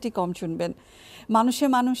ঝগড়াঝাটি কম শুনবেন, মানুষে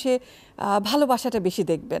মানুষে ভালোবাসাটা বেশি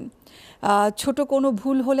দেখবেন। ছোট কোনো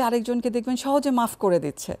ভুল হলে আরেকজনকে দেখবেন সহজে মাফ করে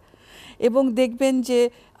দিচ্ছে, এবং দেখবেন যে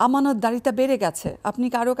আমানতদারিতা বেড়ে গেছে। আপনি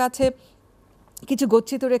কারো কাছে কিছু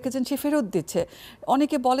গচ্ছিত রেখেছেন, সে ফেরত দিচ্ছে।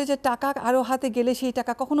 অনেকে বলে যে টাকা আরও হাতে গেলে সেই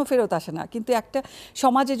টাকা কখনো ফেরত আসে না, কিন্তু একটা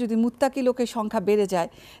সমাজে যদি মুত্তাকি লোকের সংখ্যা বেড়ে যায়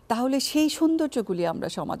তাহলে সেই সৌন্দর্যগুলি আমরা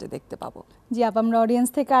সমাজে দেখতে পাবো। জি আপু, আমরা অডিয়েন্স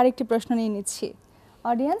থেকে আরেকটি প্রশ্ন নিয়ে নিচ্ছি।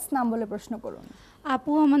 অডিয়েন্স, নাম বলে প্রশ্ন করুন।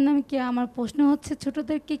 আপু, আমার নাম কি? আমার প্রশ্ন হচ্ছে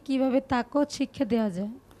ছোটদেরকে কিভাবে তাকওয়া শিক্ষা দেওয়া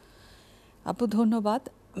যায়? আপু ধন্যবাদ।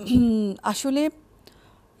 আসলে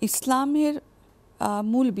ইসলামের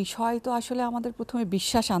মূল বিষয় তো আসলে আমাদের প্রথমে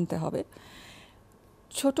বিশ্বাস আনতে হবে।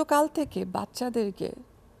 ছোটকাল থেকে বাচ্চাদেরকে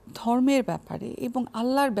ধর্মের ব্যাপারে এবং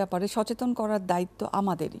আল্লাহর ব্যাপারে সচেতন করার দায়িত্ব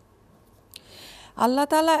আমাদেরই। আল্লাহ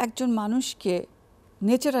তাআলা একজন মানুষকে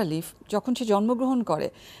ন্যাচারালি যখন সে জন্মগ্রহণ করে,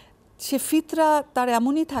 সে ফিতরা তার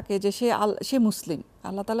এমনই থাকে যে সে মুসলিম।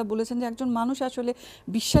 আল্লাহ তাআলা বলেছেন যে একজন মানুষ আসলে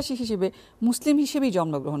বিশ্বাসী হিসেবে মুসলিম হিসেবেই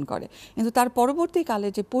জন্মগ্রহণ করে, কিন্তু তার পরবর্তীকালে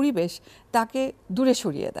যে পরিবেশ তাকে দূরে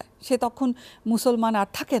সরিয়ে দেয়, সে তখন মুসলমান আর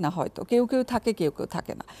থাকে না। হয়তো কেউ কেউ থাকে, কেউ কেউ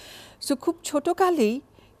থাকে না। সো খুব ছোটোকালেই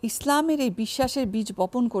ইসলামের এই বিশ্বাসের বীজ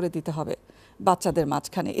বপন করে দিতে হবে বাচ্চাদের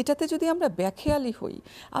মাঝখানে। এটাতে যদি আমরা ব্যাখেয়ালি হই,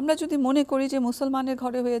 আমরা যদি মনে করি যে মুসলমানের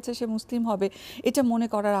ঘরে হয়েছে সে মুসলিম হবে, এটা মনে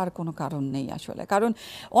করার আর কোনো কারণ নেই আসলে। কারণ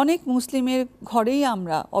অনেক মুসলিমের ঘরেই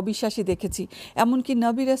আমরা অবিশ্বাসী দেখেছি, এমনকি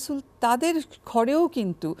নবী রাসূল তাদের ঘরেও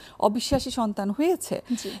কিন্তু অবিশ্বাসী সন্তান হয়েছে।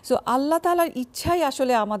 সো আল্লাহ তাআলার ইচ্ছাই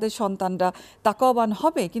আসলে আমাদের সন্তানরা তাকওয়াবান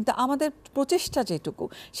হবে, কিন্তু আমাদের প্রচেষ্টা যেটুকু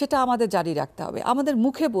সেটা আমাদের জারি রাখতে হবে, আমাদের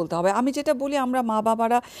মুখে বলতে হবে। আমি যেটা বলি, আমরা মা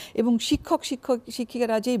বাবারা এবং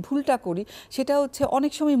শিক্ষিকারা যেই ভুলটা করি সেটা হচ্ছে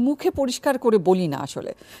অনেক সময় মুখে পরিষ্কার করে বলি না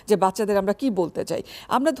আসলে যে বাচ্চাদের আমরা কি বলতে চাই।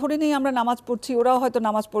 আমরা ধরে নেই আমরা নামাজ পড়ছি, ওরাও হয়তো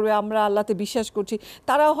নামাজ পড়বে, আমরা আল্লাহতে বিশ্বাস করছি,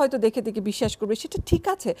 তারাও হয়তো দেখে দেখে বিশ্বাস করবে, সেটা ঠিক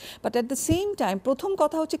আছে। But at the same time প্রথম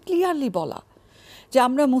কথা হচ্ছে ক্লিয়ারলি বলা যে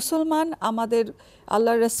আমরা মুসলমান, আমাদের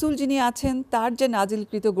আল্লাহর রাসূল যিনি আছেন তার যে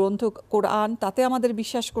নাজিলকৃত গ্রন্থ কোরআন, তাতে আমাদের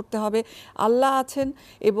বিশ্বাস করতে হবে। আল্লাহ আছেন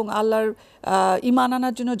এবং আল্লাহর ঈমান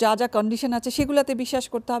আনার জন্য যা যা কন্ডিশন আছে সেগুলোতে বিশ্বাস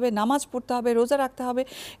করতে হবে, নামাজ পড়তে হবে, রোজা রাখতে হবে।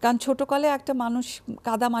 কারণ ছোটোকালে একটা মানুষ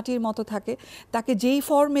কাদা মাটির মতো থাকে, তাকে যেই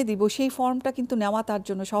ফর্মে দিব সেই ফর্মটা কিন্তু নেওয়া তার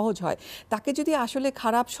জন্য সহজ হয়। তাকে যদি আসলে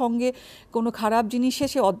খারাপ সঙ্গে কোনো খারাপ জিনিসে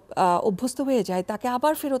সে অভ্যস্ত হয়ে যায়, তাকে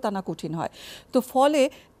আবার ফেরত আনা কঠিন হয়। তো ফলে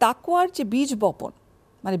তাকওয়ার যে বীজ বপন,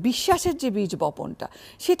 মানে বিশ্বাসের যে বীজ বপনটা,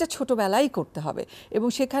 সেটা ছোটোবেলায় করতে হবে। এবং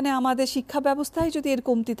সেখানে আমাদের শিক্ষা ব্যবস্থায় যদি এর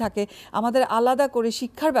কমতি থাকে, আমাদের আলাদা করে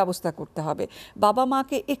শিক্ষার ব্যবস্থা করতে হবে। বাবা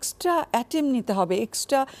মাকে এক্সট্রা অ্যাটেম্প নিতে হবে,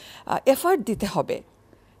 এক্সট্রা এফার্ট দিতে হবে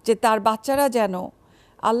যে তার বাচ্চারা যেন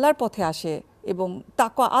আল্লাহর পথে আসে এবং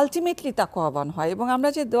আলটিমেটলি তাকওয়াবান হয়। এবং আমরা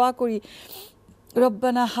যে দোয়া করি,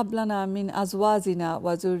 রব্বানা হাবলানা মিন আজওয়াজিনা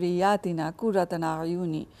ওয়া যুররিয়াতিনা কুররাতা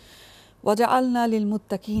আয়ুনি ওয়াজআলনা লিল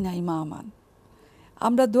মুত্তাকিনা ইমামান,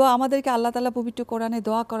 আমরা দোয়া, আমাদেরকে আল্লাহ তাআলা পবিত্র কোরআনে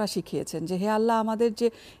দোয়া করা শিখিয়েছেন যে হে আল্লাহ, আমাদের যে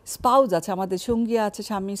স্পাউস আছে, আমাদের সঙ্গী আছে,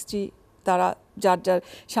 স্বামী স্ত্রী, তারা যার যার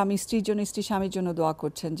স্বামী স্ত্রীর জন্য, স্ত্রী স্বামীর জন্য দোয়া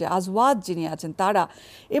করছেন যে আজওয়াজ যিনি আছেন তারা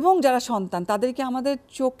এবং যারা সন্তান, তাদেরকে আমাদের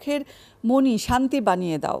চোখের মনি শান্তি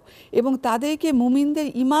বানিয়ে দাও এবং তাদেরকে মুমিনদের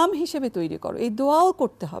ইমাম হিসেবে তৈরি করো। এই দোয়াও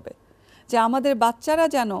করতে হবে যে আমাদের বাচ্চারা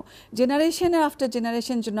যেন জেনারেশন আফটার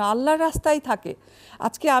জেনারেশন যেন আল্লাহর রাস্তায় থাকে।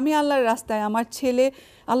 আজকে আমি আল্লাহর রাস্তায়, আমার ছেলে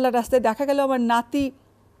আল্লাহর রাস্তায়, দেখা গেল আমার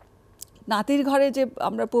নাতির ঘরে যে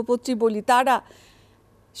আমরা পোপত্রী বলি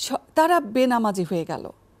তারা বেনামাজি হয়ে গেল।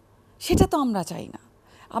 সেটা তো আমরা চাই না।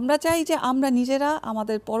 আমরা চাই যে আমরা নিজেরা,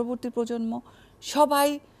 আমাদের পরবর্তী প্রজন্ম সবাই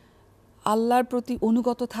আল্লাহর প্রতি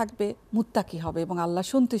অনুগত থাকবে, মুত্তাকি হবে এবং আল্লাহ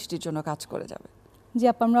সন্তুষ্টির জন্য কাজ করে যাবে। জি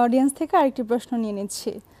আপু, আমরা অডিয়েন্স থেকে আরেকটি প্রশ্ন নিয়ে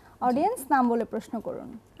নিচ্ছি। অডিয়েন্স, নাম বলে প্রশ্ন করুন।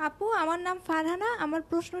 আপু, আমার নাম ফারহানা। আমার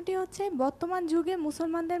প্রশ্নটি হচ্ছে, বর্তমান যুগে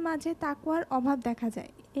মুসলমানদের মাঝে তাকওয়ার অভাব দেখা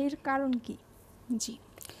যায়, এর কারণ কি? জি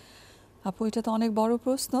আপু, এটা তো অনেক বড়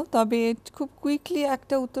প্রশ্ন, তবে খুব কুইকলি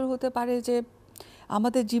একটা উত্তর হতে পারে যে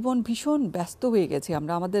আমাদের জীবন ভীষণ ব্যস্ত হয়ে গেছে।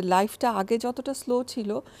 আমাদের লাইফটা আগে যতটা স্লো ছিল,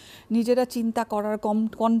 নিজেরা চিন্তা করার,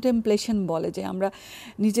 কন্টেমপ্লেশন বলে যে আমরা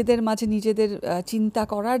নিজেদের মাঝে নিজেদের চিন্তা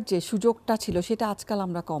করার যে সুযোগটা ছিল, সেটা আজকাল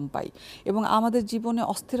আমরা কম পাই এবং আমাদের জীবনে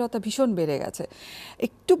অস্থিরতা ভীষণ বেড়ে গেছে।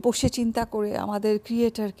 একটু বসে চিন্তা করে আমাদের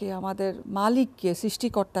ক্রিয়েটারকে, আমাদের মালিককে,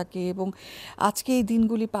 সৃষ্টিকর্তাকে এবং আজকে এই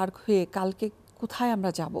দিনগুলি পার হয়ে কালকে কোথায়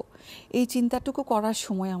আমরা যাব, এই চিন্তাটুকু করার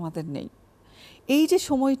সময় আমাদের নেই। এই যে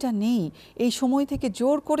সময়টা নেই, এই সময় থেকে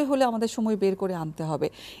জোর করে হলে আমাদের সময় বের করে আনতে হবে।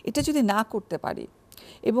 এটা যদি না করতে পারি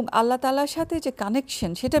এবং আল্লাহ তাআলার সাথে যে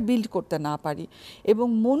কানেকশন সেটা বিল্ড করতে না পারি এবং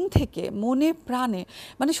মন থেকে, মনে প্রাণে,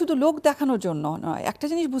 মানে শুধু লোক দেখানোর জন্য নয়, একটা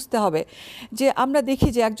জিনিস বুঝতে হবে যে আমরা দেখি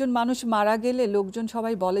যে একজন মানুষ মারা গেলে লোকজন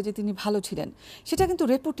সবাই বলে যে তিনি ভালো ছিলেন, সেটা কিন্তু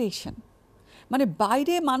রেপুটেশন। মানে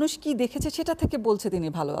বাইরে মানুষ কি দেখেছে সেটা থেকে বলছে তিনি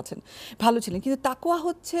ভালো ছিলেন, কিন্তু তাকওয়া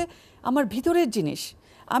হচ্ছে আমার ভিতরের জিনিস।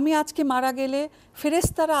 আমি আজকে মারা গেলে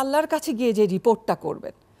ফেরেশতারা আল্লাহর কাছে গিয়ে যে রিপোর্টটা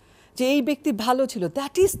করবেন যে এই ব্যক্তি ভালো ছিল,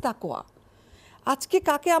 দ্যাট ইজ তাকওয়া। আজকে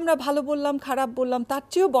কাকে আমরা ভালো বললাম, খারাপ বললাম, তার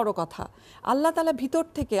চেয়েও বড় কথা আল্লাহ তাআলা ভিতর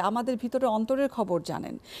থেকে আমাদের ভিতরে অন্তরের খবর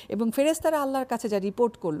জানেন এবং ফেরেশতারা আল্লাহর কাছে যা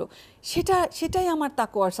রিপোর্ট করলো সেটাই আমার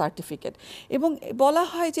তাকওয়ার সার্টিফিকেট। এবং বলা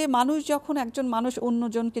হয় যে একজন মানুষ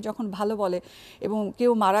অন্যজনকে যখন ভালো বলে এবং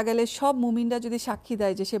কেউ মারা গেলে সব মুমিনরা যদি সাক্ষী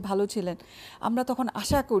দেয় যে সে ভালো ছিলেন, আমরা তখন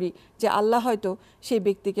আশা করি যে আল্লাহ হয়তো সেই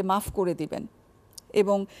ব্যক্তিকে মাফ করে দিবেন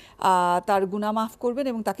এবং তার গুনাহ মাফ করবেন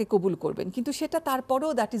এবং তাকে কবুল করবেন। কিন্তু সেটা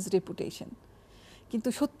তারপরেও দ্যাট ইজ রেপুটেশন। কিন্তু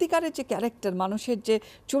সত্যিকারের যে ক্যারেক্টার, মানুষের যে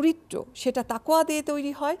চরিত্র, সেটা তাকওয়া দিয়ে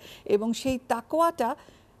তৈরি হয় এবং সেই তাকওয়াটা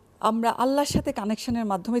আমরা আল্লাহর সাথে কানেকশনের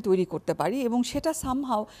মাধ্যমে তৈরি করতে পারি এবং সেটা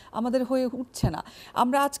সামহাও আমাদের হয়ে উঠছে না।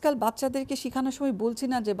 আমরা আজকাল বাচ্চাদেরকে শেখানোর সময় বলছি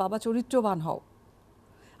না যে বাবা চরিত্রবান হও,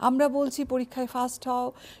 আমরা বলছি পরীক্ষায় ফার্স্ট হও,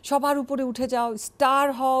 সবার উপরে উঠে যাও, স্টার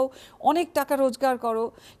হও, অনেক টাকা রোজগার করো,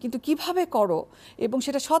 কিন্তু কিভাবে করো এবং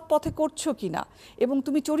সেটা সৎ পথে করছো কিনা এবং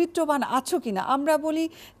তুমি চরিত্রবান আছো কিনা। আমরা বলি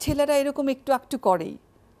ছেলেরা এরকম একটু করেই,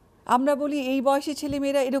 আমরা বলি এই বয়সী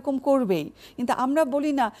ছেলেমেয়েরা এরকম করবেই, কিন্তু আমরা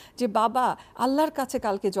বলি না যে বাবা আল্লাহর কাছে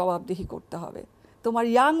কালকে জবাবদিহি করতে হবে। তোমার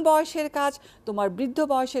ইয়াং বয়সের কাজ, তোমার বৃদ্ধ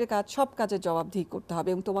বয়সের কাজ, সব কাজের জবাবদিহি করতে হবে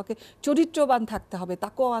এবং তোমাকে চরিত্রবান থাকতে হবে,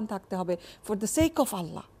 তাকওয়াবান থাকতে হবে ফর দ্য সেক অফ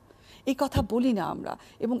আল্লাহ। এই কথা বলি না আমরা,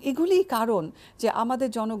 এবং এগুলিই কারণ যে আমাদের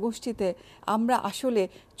জনগোষ্ঠীতে আমরা আসলে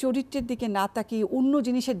চরিত্রের দিকে না তাকিয়ে অন্য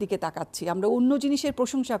জিনিসের দিকে তাকাচ্ছি, আমরা অন্য জিনিসের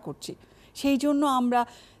প্রশংসা করছি, সেই জন্য আমরা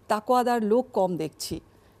তাকওয়াদার লোক কম দেখছি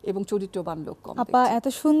এবং চরিত্রবান লোক কম দেখছি। আপা, এত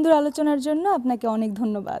সুন্দর আলোচনার জন্য আপনাকে অনেক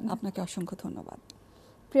ধন্যবাদ। আপনাকে অসংখ্য ধন্যবাদ।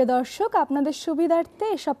 প্রিয় দর্শক, আপনাদের সুবিধার্থে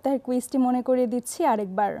এই সপ্তাহের কুইজটি মনে করিয়ে দিচ্ছি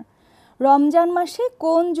আরেকবার। রমজান মাসে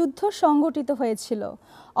কোন যুদ্ধ সংঘটিত হয়েছিল?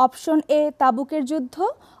 অপশন এ তাবুকের যুদ্ধ,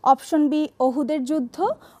 অপশন বি ওহুদের যুদ্ধ,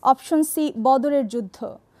 অপশন সি বদরের যুদ্ধ।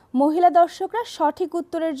 মহিলা দর্শকরা সঠিক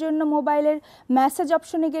উত্তরের জন্য মোবাইলের মেসেজ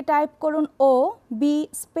অপশনে গিয়ে টাইপ করুন ও বি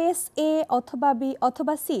স্পেস এ অথবা বি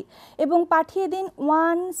অথবা সি এবং পাঠিয়ে দিন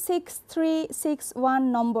 16361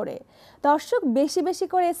 নম্বরে। দর্শক, বেশি বেশি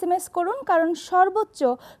করে SMS করুন, কারণ সর্বোচ্চ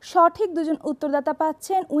সঠিক দুজন উত্তরদাতা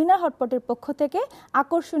পাচ্ছেন উইনার হটপটের পক্ষ থেকে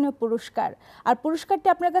আকর্ষণীয় পুরস্কার। আর পুরস্কারটি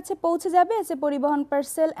আপনার কাছে পৌঁছে যাবে এসে পরিবহন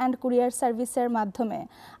পার্সেল অ্যান্ড কুরিয়ার সার্ভিসের মাধ্যমে।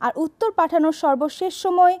 আর উত্তর পাঠানোর সর্বশেষ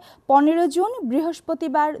সময় 15 জুন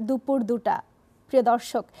বৃহস্পতিবার দুপুর 2টা। প্রিয়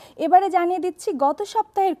দর্শক, এবারে জানিয়ে দিচ্ছি গত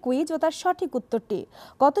সপ্তাহের কুইজ ও তার সঠিক উত্তরটি।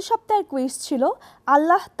 গত সপ্তাহের কুইজ ছিল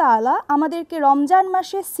আল্লাহ তাআলা আমাদেরকে রমজান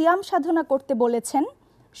মাসে সিয়াম সাধনা করতে বলেছেন।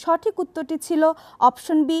 সঠিক উত্তরটি ছিল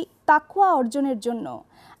অপশন বি তাকওয়া অর্জনের জন্য।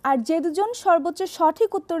 আর যে দুজন সর্বোচ্চ সঠিক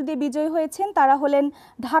উত্তর দিয়ে বিজয়ী হয়েছেন তারা হলেন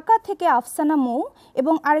ঢাকা থেকে আফসানা মৌ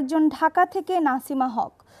এবং আরেকজন ঢাকা থেকে নাসিমা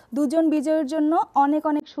হক। দুজন বিজয়ের জন্য অনেক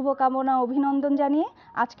অনেক শুভকামনা, অভিনন্দন জানিয়ে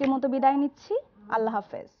আজকের মতো বিদায় নিচ্ছি। আল্লাহ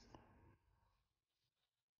হাফেজ।